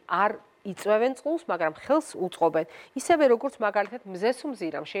 ისინი არ იწვევენ წყლულს, მაგრამ ხელს უწყობენ. ისევე როგორც მაგალითად მზეს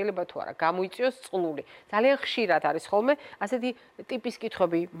უმზირამ, შეიძლება თუ არა გამოიწვიოს წყლული. ძალიან ხშირად არის ხოლმე ასეთი ტიპის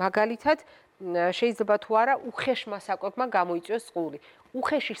კითხვები, მაგალითად შეიძლება თუ არა უხეშმა საკვებმა გამოიწვიოს წყლული.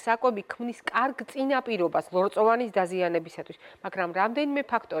 უხეში საკვები ქმნის კარგ წინაპირობას ლორწოვანის დაზიანებისათვის, მაგრამ რამდენიმე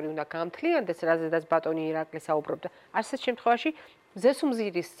ფაქტორი უნდა გამთლიანდეს, რაზედაც ბატონი ირაკლი საუბრობდა. ასეთ შემთხვევაში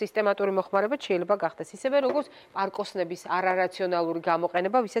მზესუმზირის სისტემატური მოხმარება შეიძლება გახდეს ისევე როგორც პარკოსნების არარაციონალური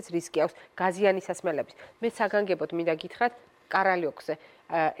გამოყენება, ვისაც რისკი აქვს გაზიანი სასმელების. მე საგანგებოდ მინდა გითხრათ კარალიოქზე.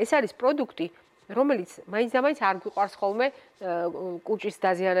 ეს არის პროდუქტი, რომელიც მაინც არ გვიყვარს ხოლმე კუჭის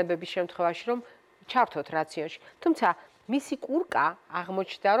დაზიანებების შემთხვევაში, რომ ჩართოთ რაციონში. თუმცა მისი კურკა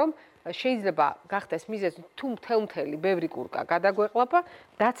აღმოჩნდა, რომ შეიძლება გახდეს მიზეზი თუ მთელი ბევრი კურკა გადაგვეყლაპა,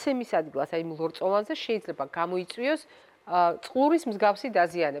 დაცემის ადგილას, აი ლორწოვანზე შეიძლება გამოიწვიოს წყლურის მსგავსი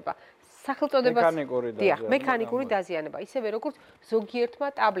დაზიანება. სახელწოდებას მექანიკური დაზიანება, ისევე როგორც ზოგიერთმა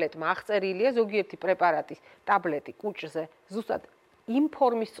ტაბლეტმა აღწერილია, ზოგიერთი პრეპარატის ტაბლეტი კუჭზე ზუსტად იმ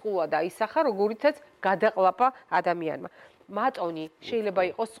ფორმის წყლულა დაისახა, როგორიცაც გადაყლაპა ადამიანმა. მატონი შეიძლება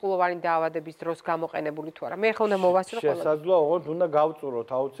იყოს წყლოვანი დაავადების დროს გამოყენებული თუ არა. მე ახლა უნდა მოვასწრო ყველა. შესაძლოა, ოღონდ უნდა გავწუროთ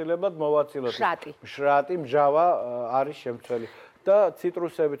აუცილებლად მოვაცილოთ. მშრატი, მჟავა არის შემცველი. და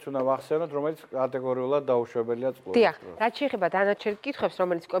ციტრუსებიც უნდა ვახსენოთ, რომელიც კატეგორიულად დაუშვებელია წყლურის. დიახ, რაც შეეხება დანარჩენ კითხვებს,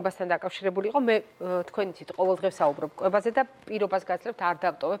 რომელიც კვებასთან დაკავშირებული იყო, მე თქვენი ცით ყოველდღე საუბრობ კვებაზე და პირობას გაძლევთ არ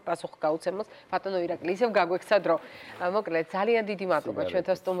დავტოვებ პასუხ გაუცემელს. ბატონო ირაკლი, ისევ გაგვექცა დრო. მოკლედ, ძალიან დიდი მადლობა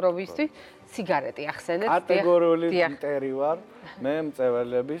ჩვენთან სტუმრობისთვის. სიგარეტი ახსენეთ. კატეგორიული მტერი ვარ. მე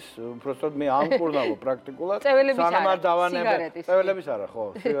მწეველების, უბრალოდ მე ამკურნალო პრაქტიკულად. სანამ არ დავანებე. წეველების არა, ხო,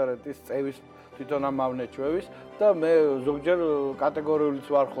 სიგარეტის წევის თვითონ ამავნე ჩვევის და მე ზოგჯერ კატეგორიულიც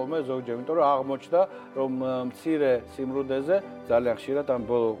ვარ ხოლმე ზოგჯერ, იმიტომ რომ აღმოჩნდა რომ მცირე სიმრუდეზე ძალიან ხშირად ამ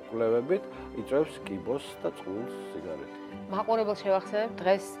ბოლო კვლევებით იწვევს კიბოს და წყულს სიგარეტი. მაყურებელ შევახსენებ,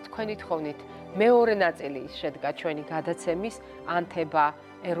 დღეს თქვენი თხოვნით მეორე ნაწილი შედგა ჩვენი გადაცემის ანთება,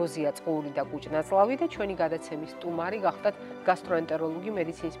 ეროზია, წყლული და კუჭნაწლავი და ჩვენი გადაცემის სტუმარი გახდათ გასტროენტეროლოგი,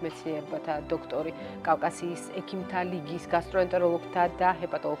 მედიცინის მეცნიერებათა დოქტორი, კავკასიის ექიმთა ლიგის გასტროენტეროლოგთა და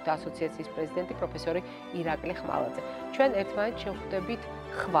ჰეპატოლოგთა ასოციაციის პრეზიდენტი პროფესორი ირაკლი ხმალაძე. ჩვენ ერთმანეთს შევხვდებით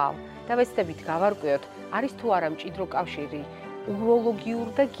ხვალ და ვეცდებით გავარკვიოთ, არის თუ არა მჭიდრო კავშირი უროლოგიურ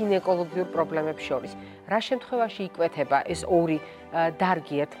და გინეკოლოგიურ პრობლემებს შორის. რა შემთხვევაში იკვეთება ეს ორი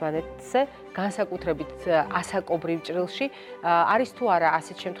დარგი ერთმანეთზე, განსაკუთრებით ასაკობრივ ჭრილში, არის თუ არა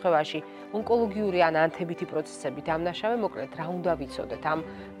ასეთ შემთხვევაში ონკოლოგიური ან ანთებითი პროცესები დამნაშავე, მოკლედ რა უნდა ვიცოდეთ ამ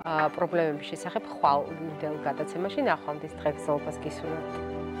პრობლემების შესახებ ხვალ გადაცემაში. ნახვამდის დღესდღეობას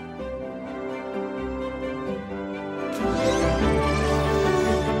გისურვებთ.